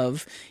terms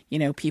of,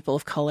 people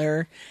of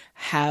color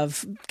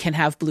can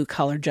have blue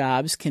collar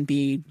jobs, can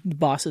be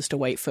bosses to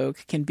white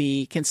folk,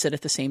 can sit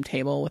at the same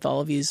table with all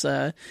of these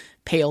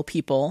pale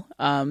people,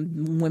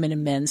 women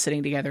and men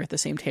sitting together at the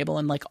same table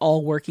and like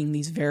all working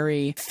these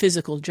very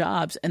physical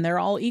jobs, and they're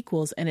all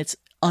equals, and it's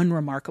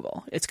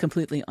unremarkable. It's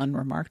completely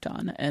unremarked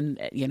on. And,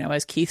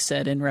 as Keith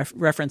said in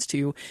reference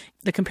to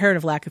the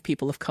comparative lack of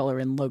people of color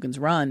in Logan's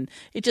Run,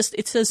 it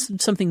says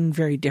something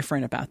very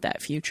different about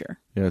that future.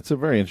 Yeah, it's a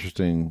very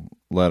interesting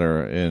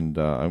letter, and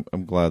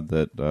I'm glad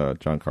that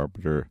John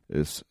Carpenter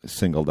is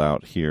singled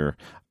out here.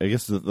 I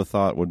guess the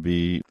thought would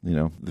be,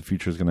 the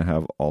future is going to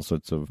have all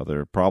sorts of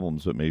other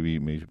problems, but maybe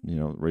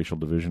racial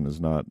division is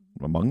not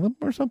among them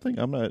or something.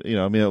 I'm not,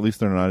 at least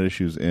they're not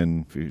issues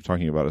if you're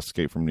talking about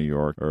Escape from New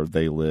York or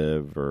They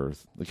Live, or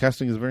the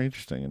casting is very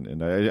interesting,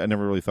 and I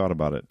never really thought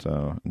about it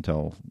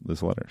until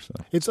this letter. So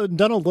it's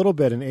done a little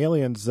bit in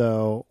Aliens,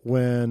 though,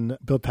 when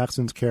Bill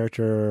Paxton's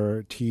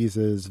character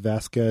teases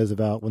Vasquez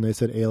about when they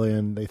said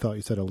alien, they thought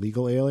you said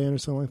illegal alien or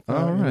something like that.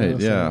 Oh, right,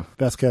 yeah. So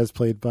Vasquez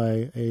played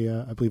by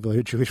I believe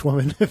a Jewish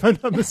woman, if I'm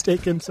not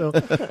mistaken. So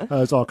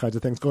there's all kinds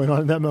of things going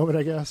on in that moment,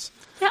 I guess.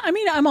 Yeah, I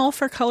mean, I'm all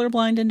for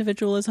colorblind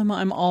individualism.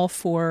 I'm all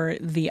for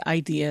the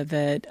idea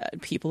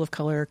that people of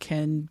color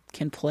can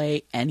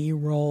play any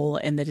role,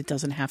 and that it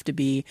doesn't have to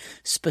be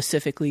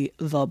specifically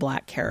the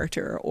black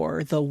character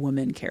or the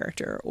woman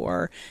character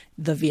or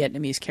the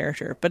Vietnamese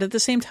character. But at the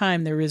same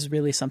time, there is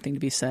really something to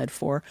be said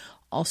for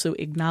also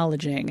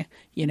acknowledging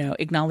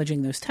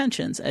those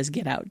tensions, as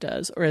Get Out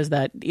does, or as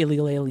that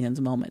Illegal Aliens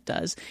moment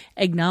does,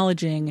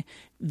 acknowledging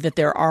that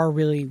there are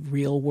really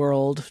real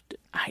world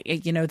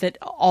that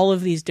all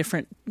of these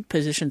different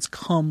positions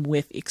come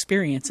with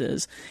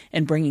experiences,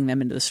 and bringing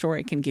them into the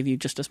story can give you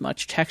just as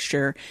much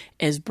texture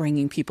as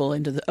bringing people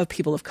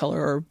people of color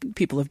or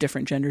people of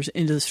different genders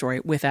into the story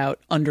without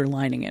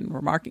underlining and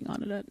remarking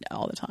on it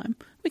all the time.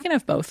 We can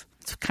have both.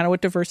 It's kind of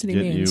what diversity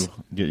means.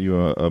 Get you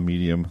a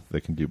medium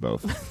that can do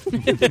both.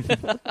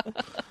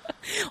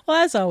 Well,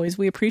 as always,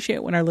 we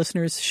appreciate when our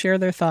listeners share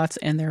their thoughts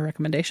and their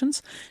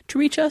recommendations. To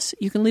reach us,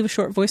 you can leave a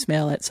short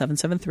voicemail at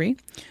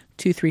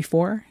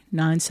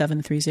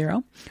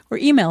 773-234-9730 or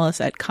email us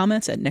at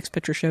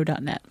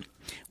comments@nextpictureshow.net.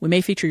 We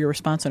may feature your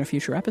response on a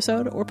future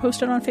episode or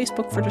post it on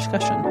Facebook for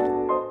discussion.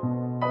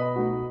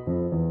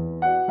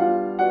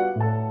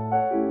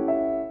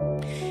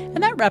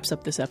 And that wraps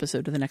up this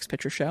episode of The Next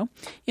Picture Show.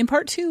 In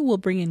part 2, we'll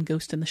bring in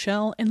Ghost in the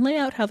Shell and lay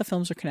out how the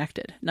films are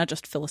connected, not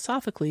just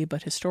philosophically,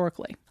 but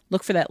historically.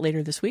 Look for that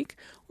later this week,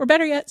 or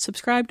better yet,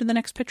 subscribe to The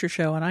Next Picture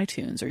Show on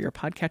iTunes or your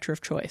podcatcher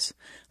of choice.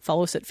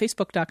 Follow us at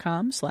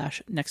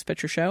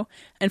facebook.com/nextpictureshow,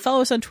 and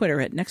follow us on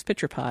Twitter at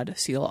nextpicturepod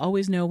so you'll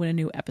always know when a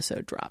new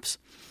episode drops.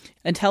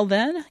 Until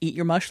then, eat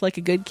your mush like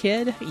a good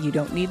kid. You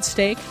don't need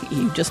steak,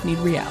 you just need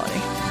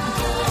reality.